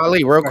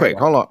Ali, real quick,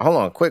 hold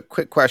on,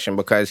 quick question,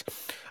 because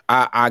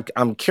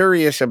I'm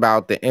curious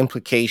about the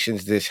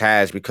implications this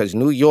has, because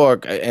New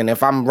York, and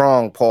if I'm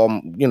wrong,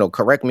 Paul,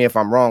 correct me if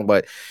I'm wrong,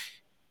 but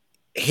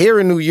here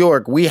in New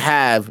York, we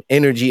have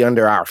energy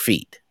under our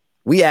feet.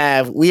 We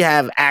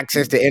have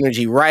access to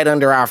energy right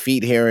under our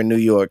feet here in New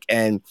York.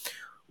 And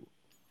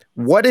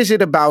what is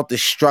it about the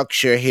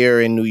structure here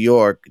in New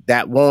York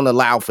that won't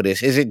allow for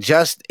this? Is it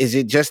just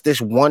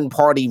this one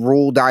party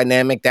rule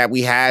dynamic that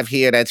we have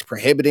here that's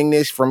prohibiting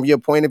this from your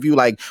point of view?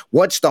 Like,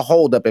 what's the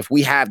holdup if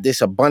we have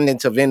this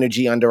abundance of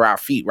energy under our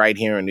feet right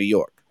here in New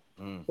York?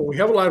 Well, we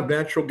have a lot of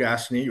natural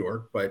gas in New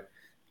York, but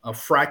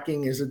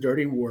fracking is a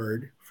dirty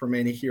word for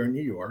many here in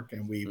New York.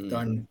 And we've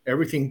done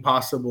everything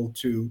possible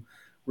to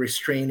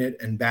restrain it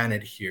and ban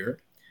it here.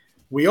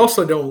 We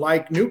also don't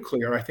like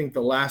nuclear. I think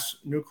the last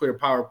nuclear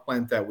power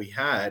plant that we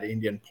had,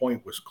 Indian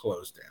Point, was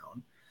closed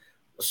down.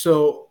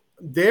 So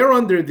they're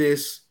under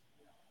this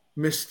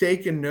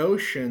mistaken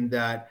notion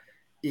that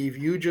if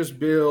you just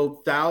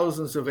build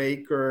thousands of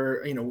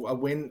acres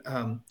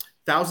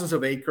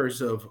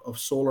of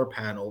solar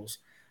panels,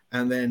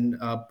 and then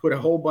put a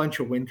whole bunch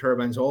of wind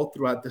turbines all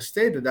throughout the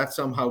state, that's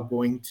somehow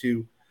going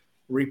to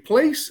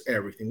replace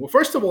everything. Well,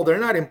 first of all, they're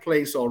not in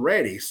place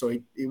already, so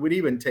it would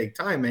even take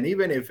time. And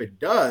even if it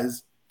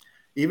does,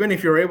 even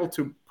if you're able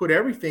to put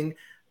everything,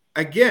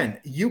 again,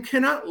 you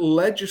cannot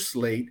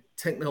legislate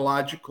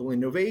technological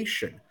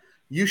innovation.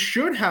 You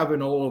should have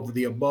an all of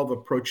the above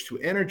approach to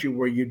energy,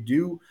 where you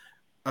do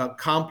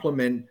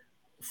complement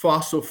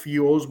fossil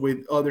fuels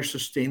with other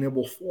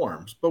sustainable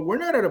forms. But we're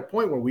not at a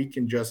point where we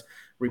can just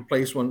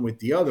replace one with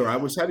the other. I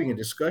was having a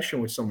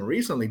discussion with someone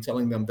recently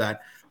telling them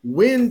that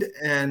wind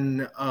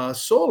and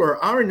solar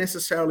aren't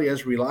necessarily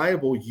as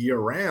reliable year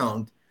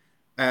round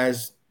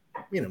as,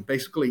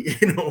 basically,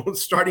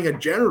 starting a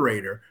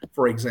generator,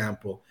 for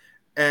example.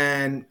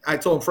 And I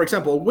told them, for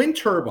example, a wind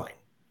turbine.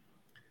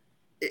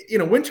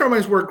 Wind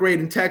turbines work great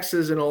in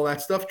Texas and all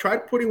that stuff. Try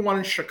putting one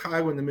in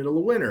Chicago in the middle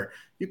of winter.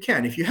 You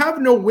can. If you have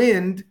no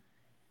wind,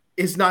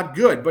 it's not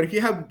good. But if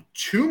you have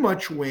too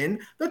much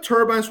wind, the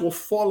turbines will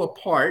fall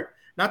apart.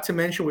 Not to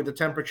mention with the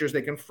temperatures,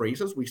 they can freeze,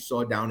 as we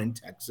saw down in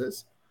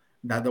Texas.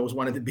 That was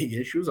one of the big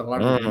issues. A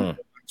lot of the wind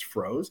turbines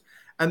froze.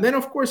 And then,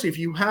 of course, if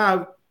you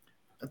have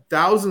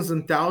thousands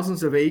and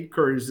thousands of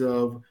acres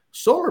of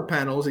solar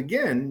panels,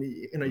 again,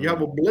 you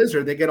have a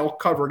blizzard, they get all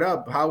covered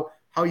up.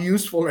 How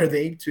useful are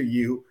they to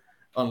you?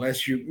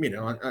 Unless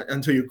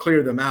until you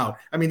clear them out.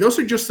 I mean, those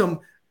are just some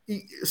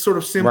sort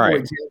of simple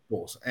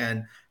examples,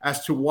 and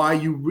as to why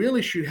you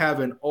really should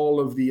have an all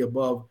of the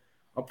above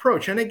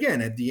approach. And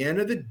again, at the end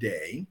of the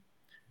day,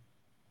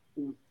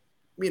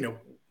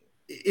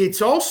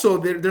 it's also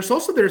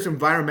there's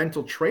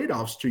environmental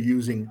trade-offs to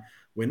using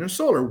wind and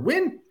solar.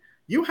 Wind,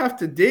 you have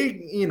to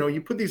dig,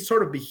 you put these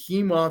sort of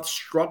behemoth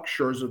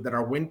structures that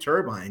are wind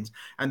turbines,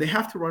 and they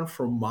have to run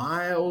for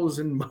miles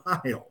and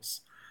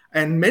miles.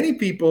 And many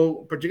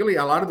people, particularly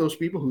a lot of those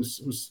people who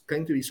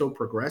claim to be so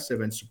progressive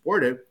and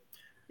supportive,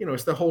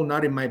 it's the whole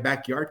 "not in my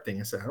backyard"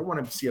 thing. I said, I don't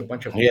want to see a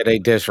bunch of they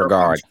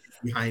disregard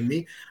behind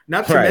me.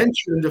 Not to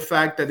mention the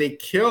fact that they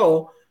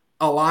kill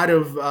a lot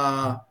of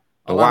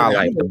the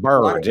wildlife, the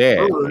birds.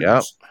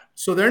 Yep.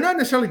 So they're not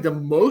necessarily the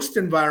most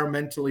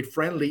environmentally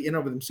friendly in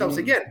and of themselves.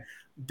 Again,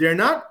 they're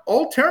not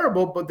all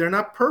terrible, but they're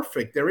not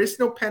perfect. There is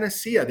no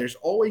panacea. There's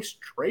always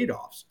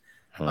trade-offs.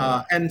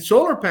 And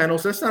solar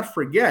panels, let's not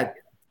forget,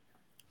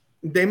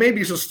 they may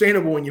be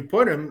sustainable when you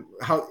put them,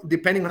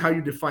 depending on how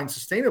you define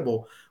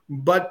sustainable.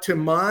 But to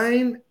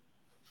mine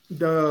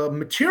the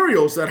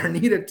materials that are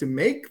needed to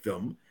make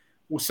them,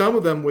 some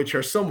of them which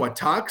are somewhat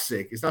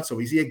toxic, is not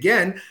so easy.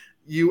 Again,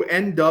 you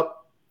end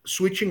up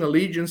switching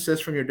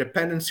allegiances from your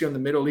dependency on the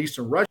Middle East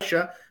and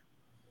Russia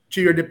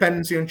to your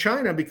dependency on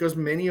China, because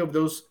many of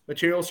those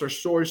materials are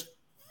sourced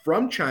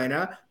from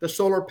China. The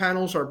solar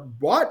panels are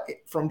bought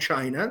from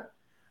China.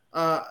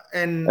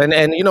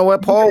 And you know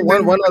what, Paul?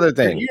 One other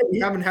thing. Here, we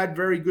haven't had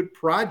very good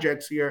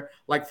projects here.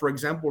 Like, for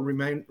example,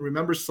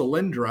 remember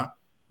Solyndra,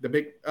 the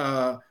big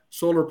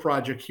solar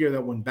project here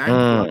that went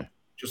bankrupt,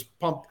 just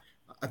pumped,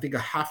 I think,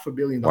 $500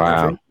 million.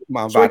 Wow.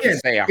 I'm about to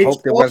say, I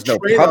hope there was no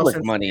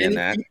public money in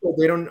that. People,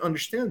 they don't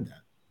understand that.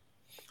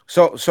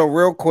 So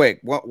real quick,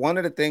 one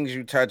of the things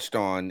you touched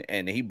on,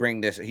 and he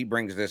brings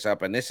this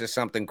up, and this is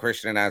something,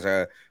 Christian, as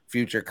a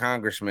future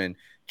congressman,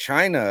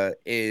 China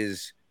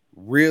is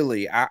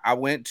really, I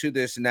went to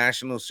this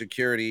national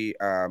security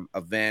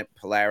event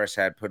Polaris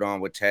had put on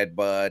with Ted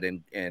Budd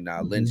and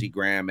Lindsey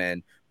Graham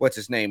and what's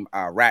his name,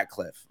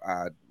 Ratcliffe,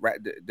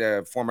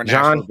 the former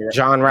national director,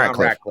 John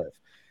Ratcliffe.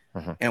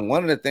 And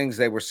one of the things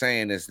they were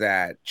saying is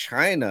that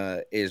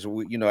China is,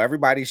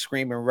 everybody's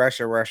screaming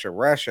Russia, Russia,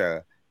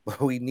 Russia, but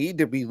we need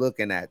to be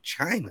looking at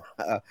China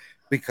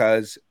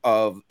because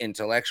of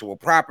intellectual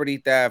property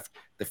theft,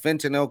 the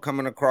fentanyl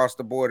coming across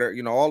the border,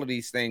 all of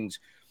these things.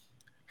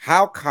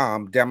 How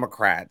come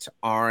Democrats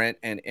aren't,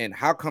 and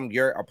how come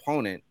your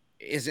opponent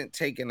isn't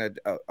taking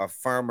a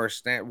firmer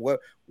stand?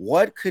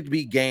 What could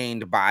be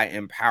gained by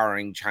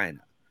empowering China?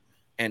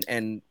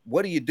 And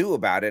what do you do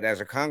about it as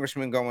a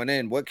congressman going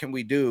in? What can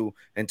we do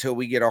until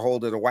we get a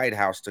hold of the White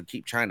House to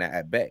keep China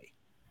at bay?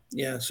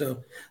 Yeah, so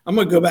I'm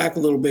going to go back a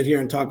little bit here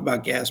and talk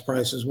about gas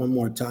prices one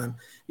more time.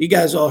 You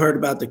guys all heard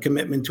about the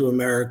commitment to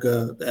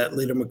America that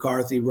Leader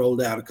McCarthy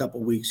rolled out a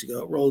couple of weeks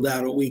ago. It rolled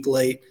out a week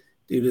late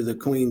due to the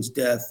Queen's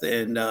death,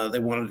 and they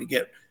wanted to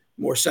get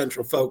more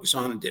central focus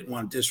on it, didn't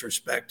want to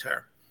disrespect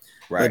her.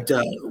 Right.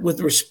 But with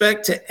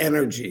respect to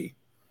energy,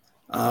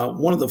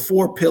 one of the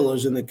 4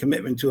 pillars in the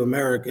commitment to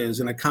America is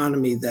an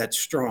economy that's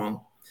strong.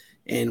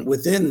 And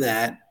within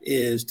that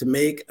is to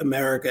make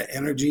America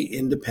energy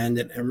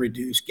independent and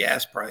reduce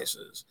gas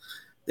prices.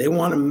 They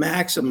want to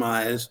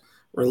maximize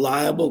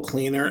reliable,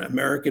 cleaner,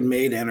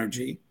 American-made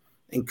energy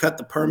and cut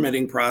the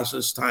permitting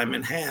process time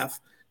in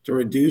half to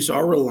reduce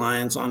our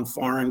reliance on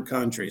foreign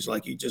countries,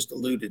 like you just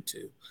alluded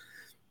to,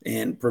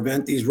 and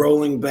prevent these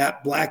rolling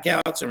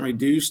blackouts and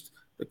reduce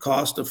the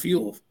cost of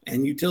fuel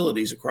and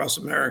utilities across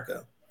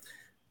America.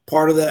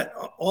 Part of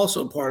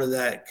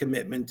that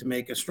commitment to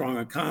make a strong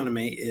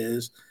economy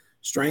is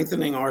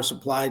strengthening our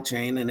supply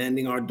chain and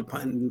ending our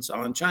dependence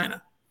on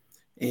China,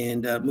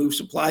 and move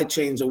supply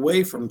chains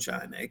away from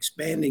China,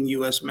 expanding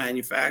U.S.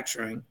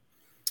 manufacturing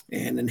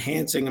and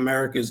enhancing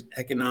America's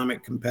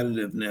economic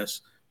competitiveness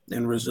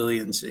and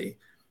resiliency.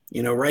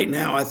 Right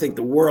now, I think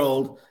the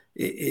world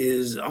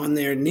is on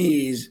their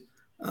knees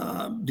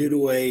due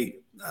to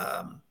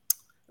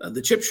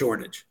the chip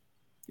shortage.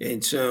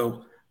 And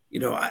so,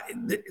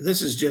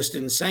 this is just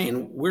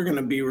insane. We're going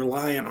to be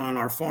reliant on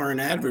our foreign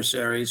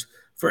adversaries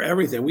for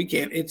everything. We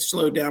can't, it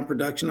slowed down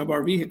production of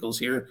our vehicles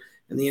here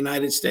in the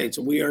United States.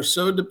 We are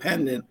so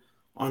dependent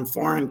on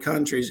foreign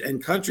countries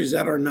and countries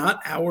that are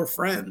not our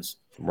friends,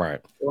 right,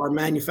 for our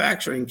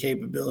manufacturing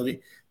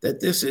capability,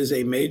 that this is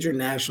a major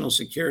national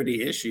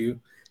security issue.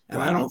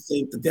 And I don't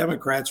think the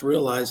Democrats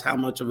realize how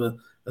much of a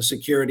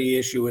security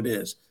issue it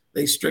is.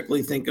 They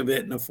strictly think of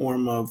it in the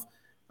form of,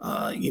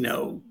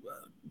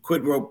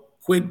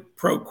 quid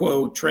pro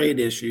quo trade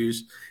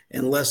issues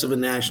and less of a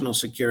national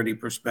security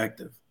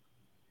perspective.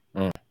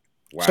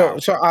 Wow.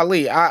 So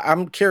Ali,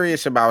 I'm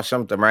curious about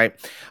something, right?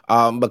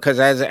 Because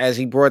as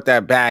he brought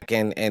that back,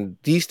 and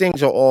these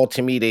things are all,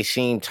 to me, they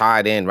seem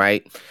tied in,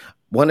 right?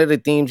 One of the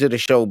themes of the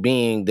show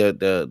being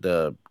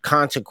the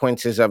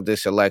consequences of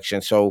this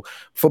election. So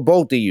for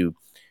both of you,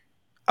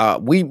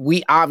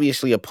 we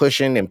obviously are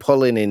pushing and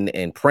pulling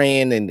and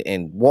praying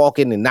and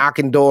walking and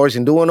knocking doors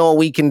and doing all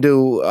we can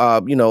do,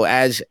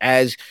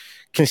 as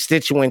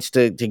constituents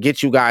to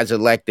get you guys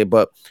elected.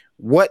 But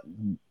what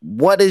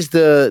is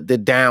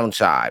the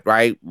downside,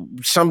 right?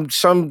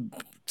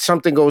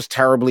 Something goes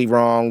terribly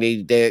wrong.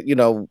 They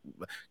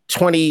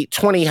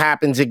 2020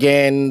 happens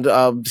again.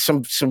 A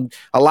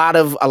lot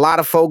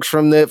of folks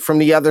from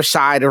the other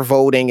side are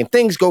voting, and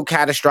things go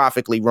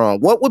catastrophically wrong.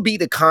 What would be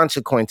the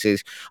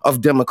consequences of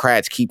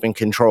Democrats keeping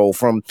control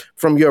from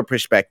your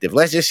perspective?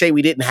 Let's just say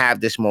we didn't have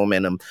this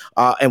momentum,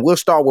 and we'll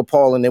start with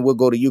Paul, and then we'll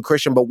go to you,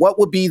 Christian. But what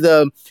would be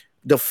the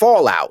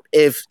fallout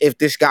if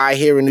this guy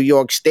here in New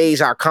York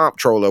stays our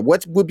comptroller?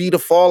 What would be the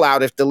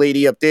fallout if the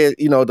lady up there,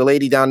 the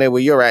lady down there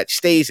where you're at,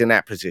 stays in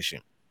that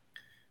position?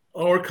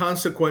 Our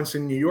consequence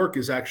in New York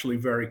is actually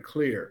very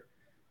clear,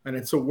 and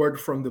it's a word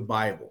from the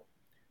Bible: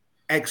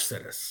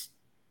 exodus.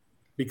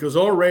 Because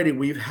already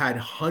we've had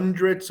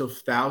hundreds of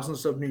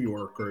thousands of New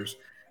Yorkers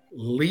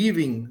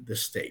leaving the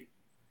state.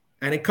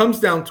 And it comes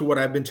down to what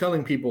I've been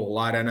telling people a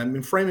lot, and I've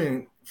been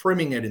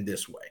framing it in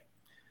this way.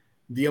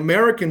 The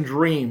American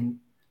dream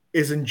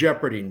is in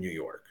jeopardy in New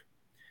York.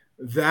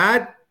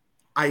 That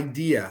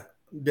idea,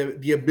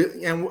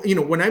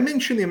 when I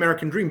mention the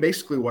American dream,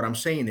 basically what I'm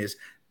saying is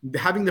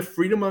having the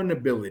freedom and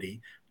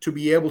ability to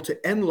be able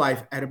to end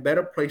life at a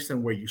better place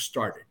than where you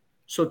started.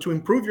 So to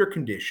improve your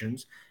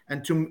conditions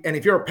and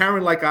if you're a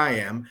parent like I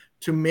am,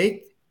 to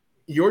make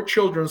your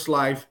children's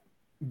life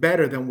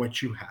better than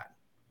what you had.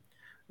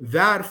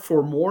 That,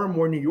 for more and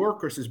more New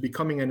Yorkers, is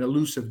becoming an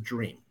elusive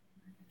dream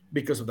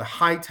because of the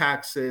high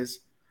taxes,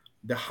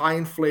 the high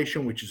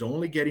inflation, which is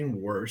only getting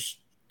worse,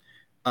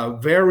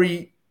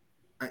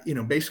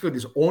 basically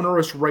these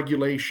onerous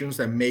regulations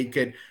that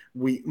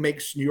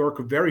makes New York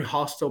a very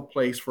hostile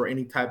place for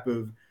any type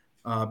of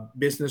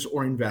business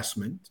or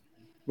investment,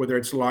 whether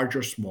it's large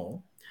or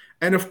small.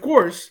 And of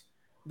course,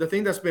 the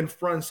thing that's been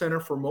front and center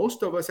for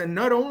most of us, and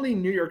not only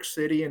New York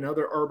City and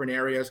other urban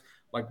areas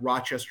like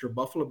Rochester,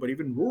 Buffalo, but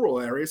even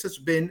rural areas, has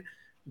been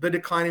the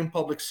decline in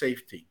public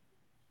safety.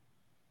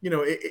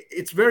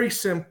 It's very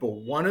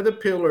simple. One of the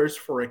pillars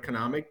for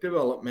economic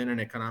development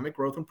and economic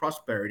growth and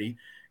prosperity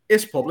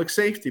is public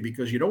safety,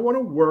 because you don't want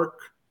to work,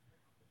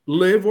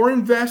 live, or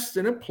invest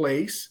in a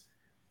place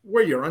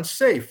where you're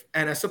unsafe.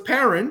 And as a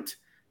parent,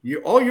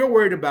 all you're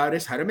worried about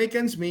is how to make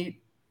ends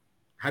meet,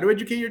 how to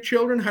educate your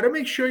children, how to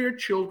make sure your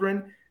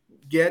children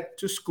get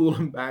to school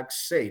and back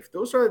safe.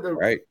 Those are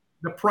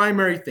the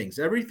primary things.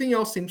 Everything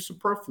else seems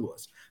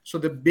superfluous. So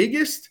the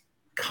biggest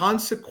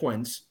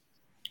consequence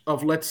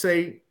of, let's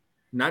say,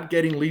 not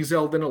getting Lee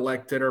Zeldin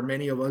elected, or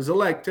many of us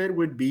elected,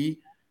 would be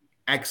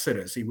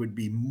exodus. It would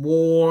be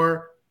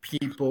more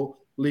people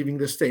leaving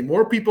the state,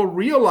 more people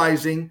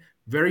realizing,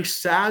 very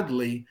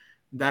sadly,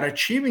 that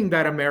achieving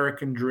that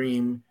American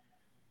dream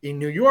in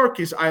New York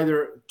is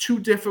either too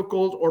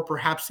difficult or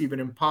perhaps even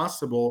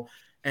impossible,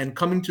 and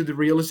coming to the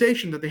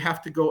realization that they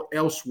have to go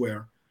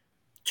elsewhere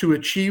to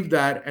achieve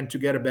that and to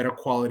get a better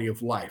quality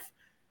of life.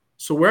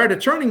 So we're at a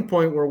turning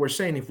point where we're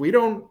saying, if we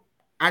don't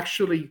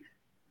actually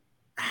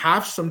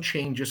have some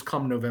changes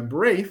come November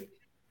 8th,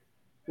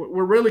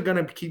 we're really going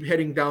to keep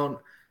heading down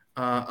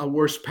a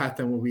worse path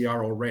than where we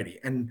are already.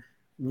 And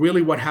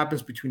really what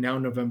happens between now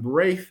and November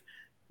 8th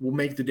will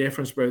make the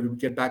difference whether we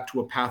get back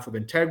to a path of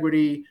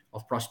integrity,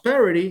 of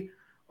prosperity,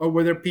 or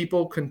whether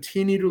people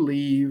continue to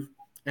leave.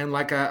 And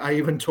like I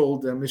even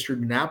told Mr.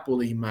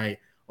 Napoli, my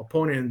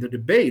opponent in the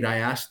debate, I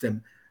asked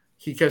him,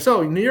 he goes,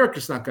 New York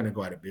is not going to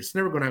go out of business,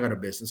 never going to go out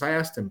of business. I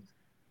asked him,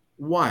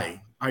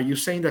 why? Are you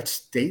saying that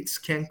states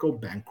can't go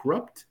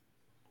bankrupt,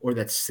 or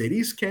that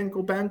cities can't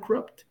go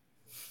bankrupt?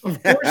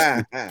 Of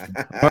course.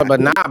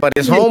 but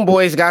his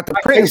homeboys got the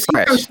printing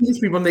press. These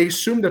people, and they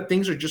assume that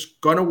things are just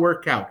going to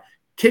work out.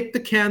 Kick the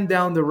can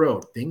down the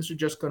road. Things are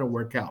just going to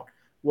work out.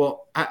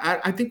 Well,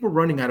 I think we're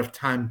running out of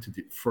time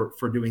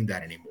for doing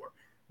that anymore.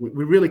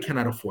 We really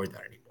cannot afford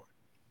that anymore.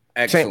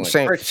 Excellent.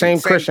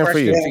 Same question for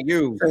you. To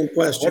you. Same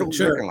question. What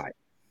sure. Like?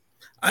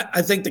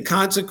 I think the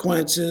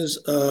consequences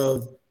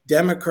of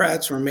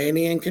Democrats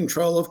remaining in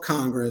control of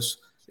Congress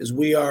is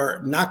we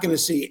are not going to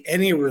see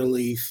any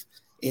relief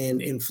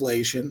in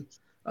inflation.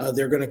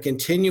 They're going to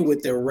continue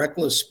with their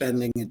reckless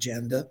spending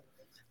agenda.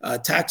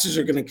 Taxes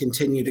are going to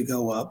continue to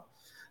go up.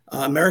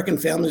 American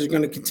families are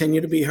going to continue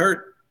to be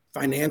hurt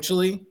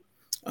financially.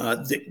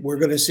 We're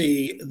going to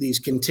see these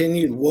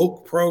continued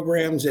woke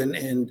programs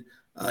and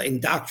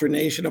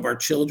indoctrination of our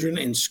children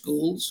in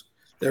schools.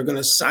 They're going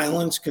to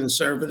silence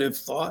conservative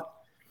thought.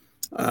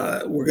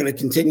 We're going to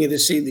continue to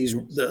see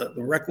the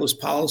reckless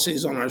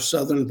policies on our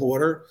southern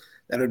border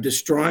that are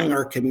destroying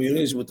our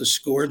communities with the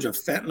scourge of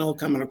fentanyl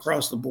coming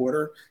across the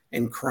border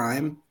and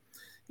crime.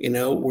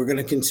 We're going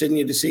to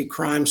continue to see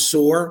crime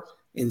soar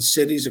in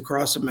cities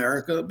across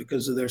America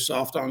because of their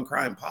soft on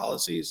crime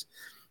policies.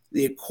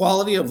 The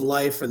quality of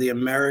life for the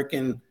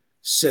American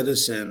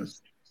citizen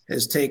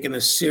has taken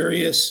a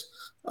serious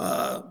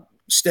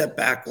step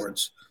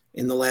backwards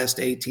in the last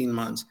 18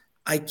 months.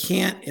 I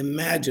can't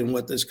imagine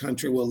what this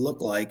country will look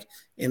like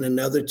in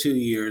another 2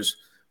 years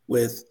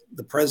with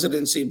the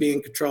presidency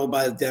being controlled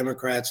by the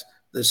Democrats,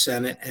 the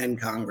Senate, and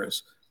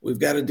Congress. We've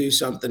got to do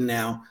something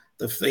now.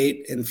 The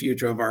fate and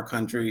future of our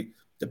country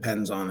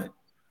depends on it.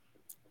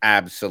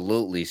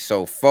 Absolutely.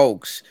 So,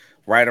 folks,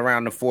 right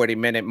around the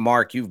 40-minute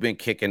mark, you've been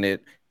kicking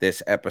it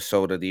this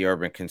episode of the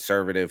Urban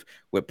Conservative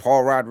with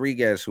Paul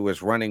Rodriguez, who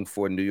is running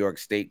for New York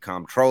State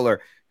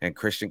Comptroller, and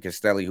Christian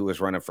Castelli, who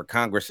is running for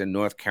Congress in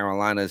North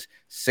Carolina's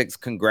 6th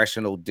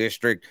Congressional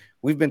District.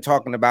 We've been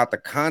talking about the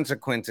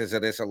consequences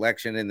of this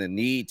election and the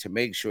need to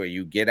make sure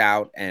you get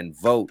out and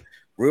vote.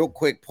 Real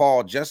quick,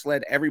 Paul, just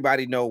let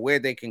everybody know where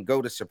they can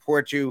go to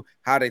support you,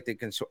 how they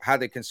can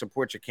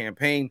support your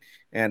campaign,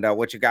 and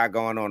what you got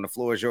going on. The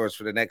floor is yours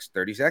for the next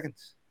 30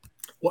 seconds.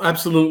 Well,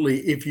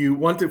 absolutely. If you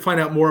want to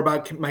find out more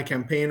about my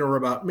campaign or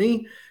about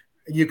me,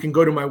 you can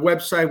go to my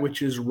website,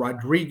 which is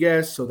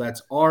Rodriguez. So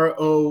that's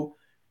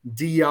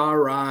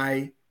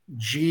RODRIGUEZFORNY,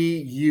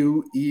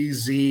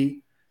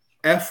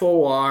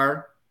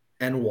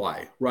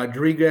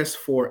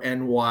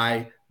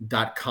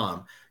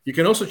 RodriguezForNY.com. You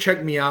can also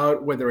check me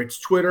out, whether it's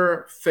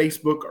Twitter,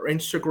 Facebook, or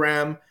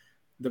Instagram.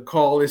 The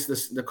call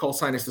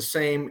sign is the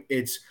same.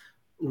 It's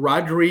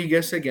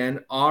Rodriguez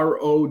again,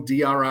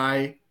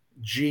 RODRIGUEZ,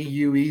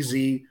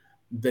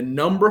 the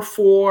number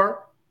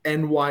 4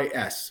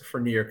 NYS for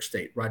New York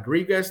State.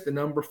 Rodriguez, the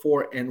number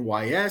 4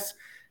 NYS.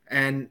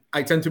 And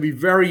I tend to be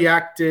very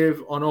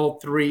active on all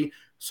three,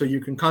 so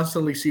you can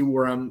constantly see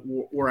what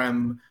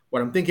I'm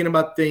thinking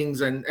about things.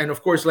 And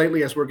of course,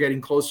 lately, as we're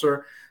getting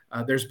closer,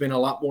 there's been a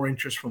lot more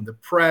interest from the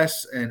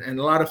press and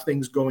a lot of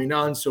things going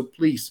on. So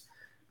please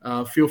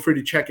feel free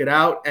to check it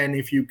out. And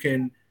if you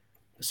can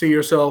see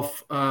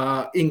yourself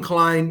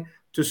inclined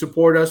to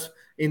support us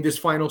in this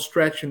final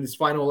stretch, in this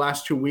final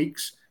last 2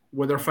 weeks,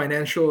 whether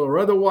financial or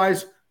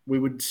otherwise, we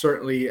would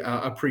certainly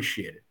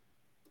appreciate it.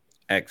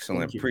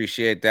 Excellent.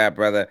 Appreciate that,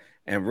 brother.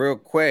 And real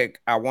quick,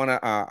 I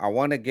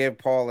wanna give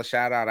Paul a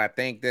shout out. I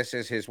think this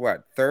is his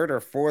 3rd or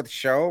 4th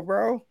show,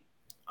 bro.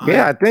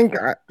 Yeah, I think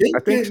so.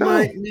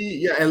 Might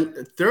be,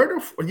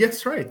 third or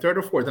yes, right, 3rd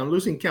or 4th. I'm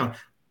losing count.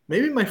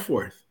 Maybe my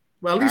 4th.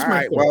 Well, at least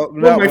my 4th. Well,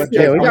 no, my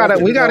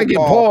 4th. We gotta get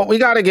Paul. We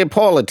gotta get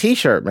Paul a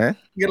T-shirt, man.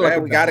 We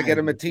gotta get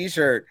him a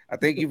T-shirt. I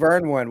think you've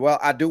earned one. Well,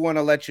 I do want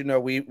to let you know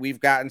we've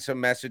gotten some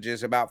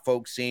messages about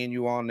folks seeing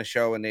you on the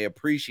show, and they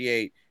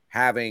appreciate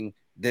having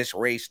this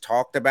race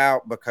talked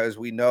about because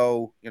we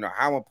know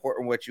how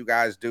important what you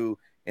guys do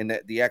in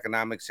the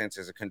economic sense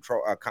as a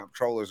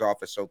comptroller's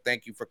office. So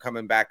thank you for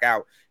coming back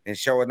out and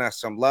showing us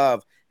some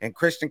love. And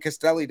Christian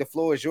Castelli, the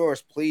floor is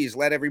yours. Please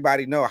let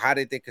everybody know how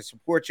they can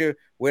support you,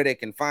 where they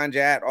can find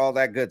you at, all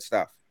that good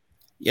stuff.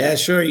 Yeah,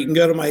 sure. You can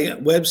go to my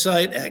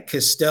website at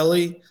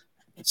Castelli,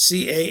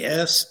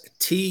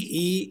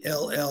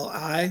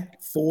 CASTELLI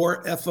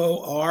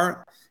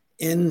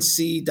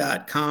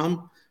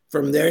 4FORNC.com.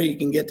 From there, you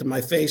can get to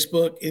my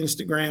Facebook,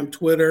 Instagram,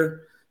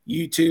 Twitter,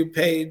 YouTube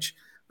page.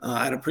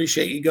 I'd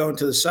appreciate you going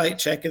to the site,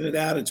 checking it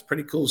out. It's a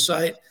pretty cool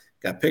site.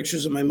 Got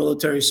pictures of my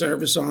military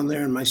service on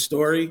there and my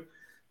story.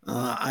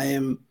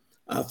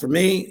 For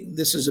me,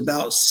 this is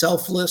about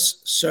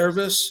selfless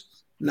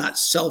service, not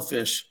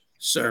selfish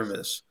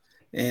service.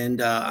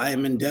 And I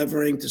am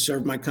endeavoring to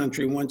serve my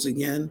country once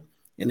again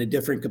in a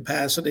different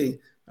capacity.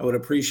 I would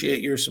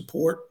appreciate your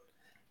support.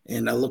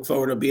 And I look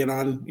forward to being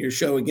on your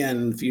show again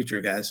in the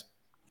future, guys.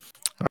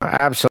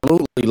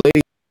 Absolutely.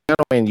 Ladies and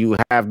gentlemen, you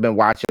have been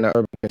watching the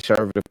Urban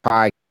Conservative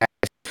Podcast.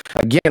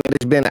 Again, it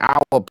has been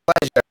our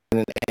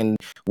pleasure, and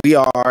we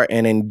are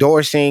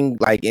endorsing,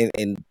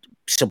 and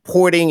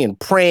supporting and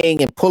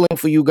praying and pulling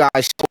for you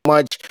guys so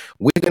much.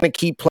 We're going to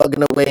keep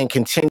plugging away and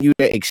continue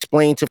to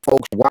explain to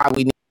folks why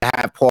we need to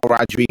have Paul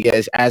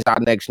Rodriguez as our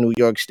next New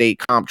York State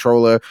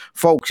Comptroller.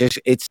 Folks,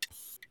 it's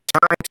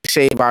time to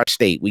save our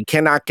state. We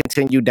cannot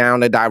continue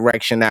down the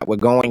direction that we're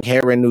going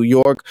here in New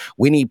York.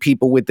 We need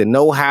people with the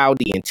know-how,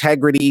 the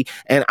integrity,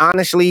 and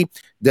honestly,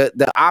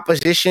 the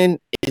opposition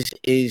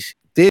is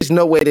there's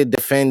no way to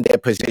defend their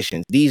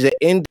positions. These are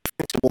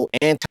indefensible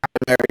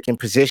anti-American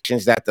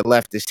positions that the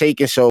left is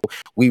taking. So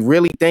we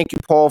really thank you,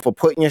 Paul, for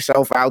putting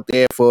yourself out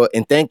there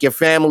and thank your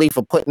family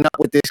for putting up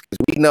with this, because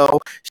we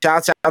know,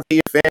 shouts out to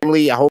your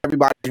family. I hope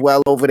everybody's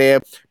well over there,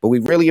 but we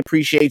really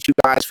appreciate you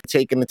guys for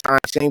taking the time.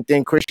 Same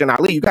thing, Christian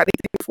Ali. You got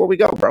anything before we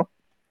go, bro?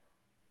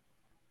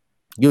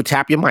 You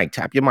tap your mic,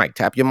 tap your mic,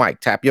 tap your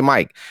mic, tap your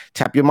mic,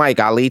 tap your mic,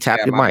 Ali, tap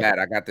Yeah, your my mic. bad.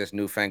 I got this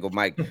newfangled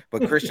mic.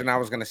 But Christian, I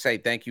was gonna say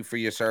thank you for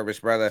your service,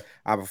 brother.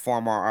 I'm a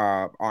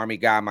former Army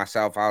guy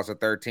myself. I was a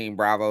 13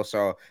 Bravo,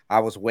 so I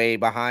was way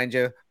behind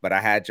you, but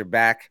I had your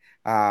back.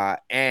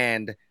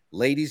 And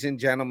ladies and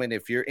gentlemen,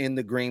 if you're in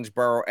the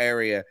Greensboro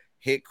area,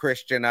 hit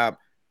Christian up.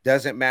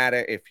 Doesn't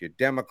matter if you're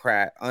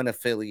Democrat,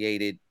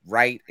 unaffiliated,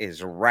 right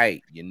is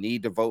right. You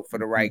need to vote for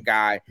the right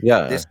guy.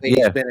 Yeah, This lady's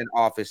yeah, been in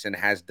office and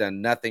has done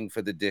nothing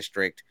for the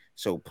district.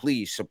 So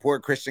please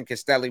support Christian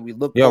Castelli. We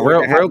look yo, forward to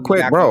real having you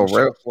quick, back on bro. the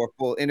show for a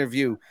full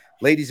interview.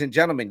 Ladies and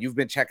gentlemen, you've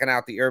been checking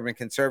out the Urban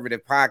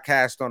Conservative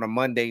Podcast on a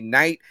Monday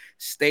night.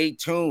 Stay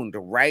tuned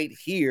right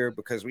here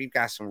because we've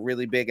got some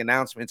really big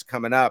announcements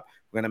coming up.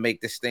 We're going to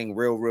make this thing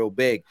real, real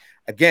big.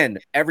 Again,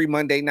 every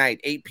Monday night,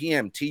 8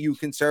 p.m.,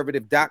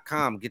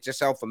 tuconservative.com. Get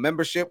yourself a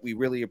membership. We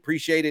really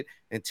appreciate it.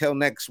 Until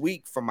next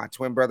week, from my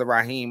twin brother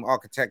Raheem,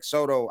 Architect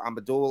Soto, I'm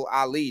Abdul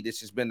Ali.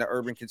 This has been the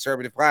Urban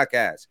Conservative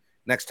Podcast.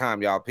 Next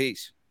time, y'all.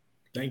 Peace.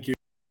 Thank you.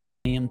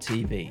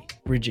 TV,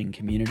 bridging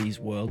communities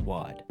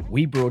worldwide.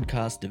 We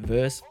broadcast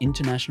diverse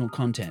international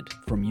content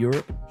from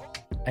Europe,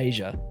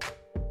 Asia,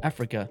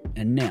 Africa,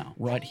 and now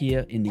right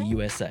here in the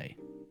USA.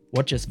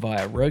 Watch us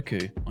via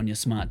Roku on your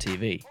smart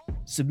TV.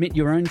 Submit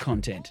your own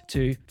content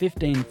to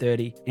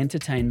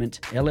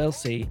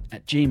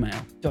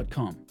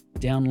 1530entertainmentllc@gmail.com.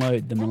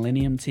 Download the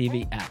Millennium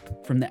TV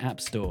app from the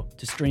App Store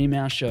to stream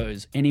our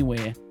shows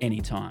anywhere,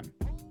 anytime.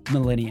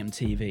 Millennium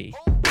TV.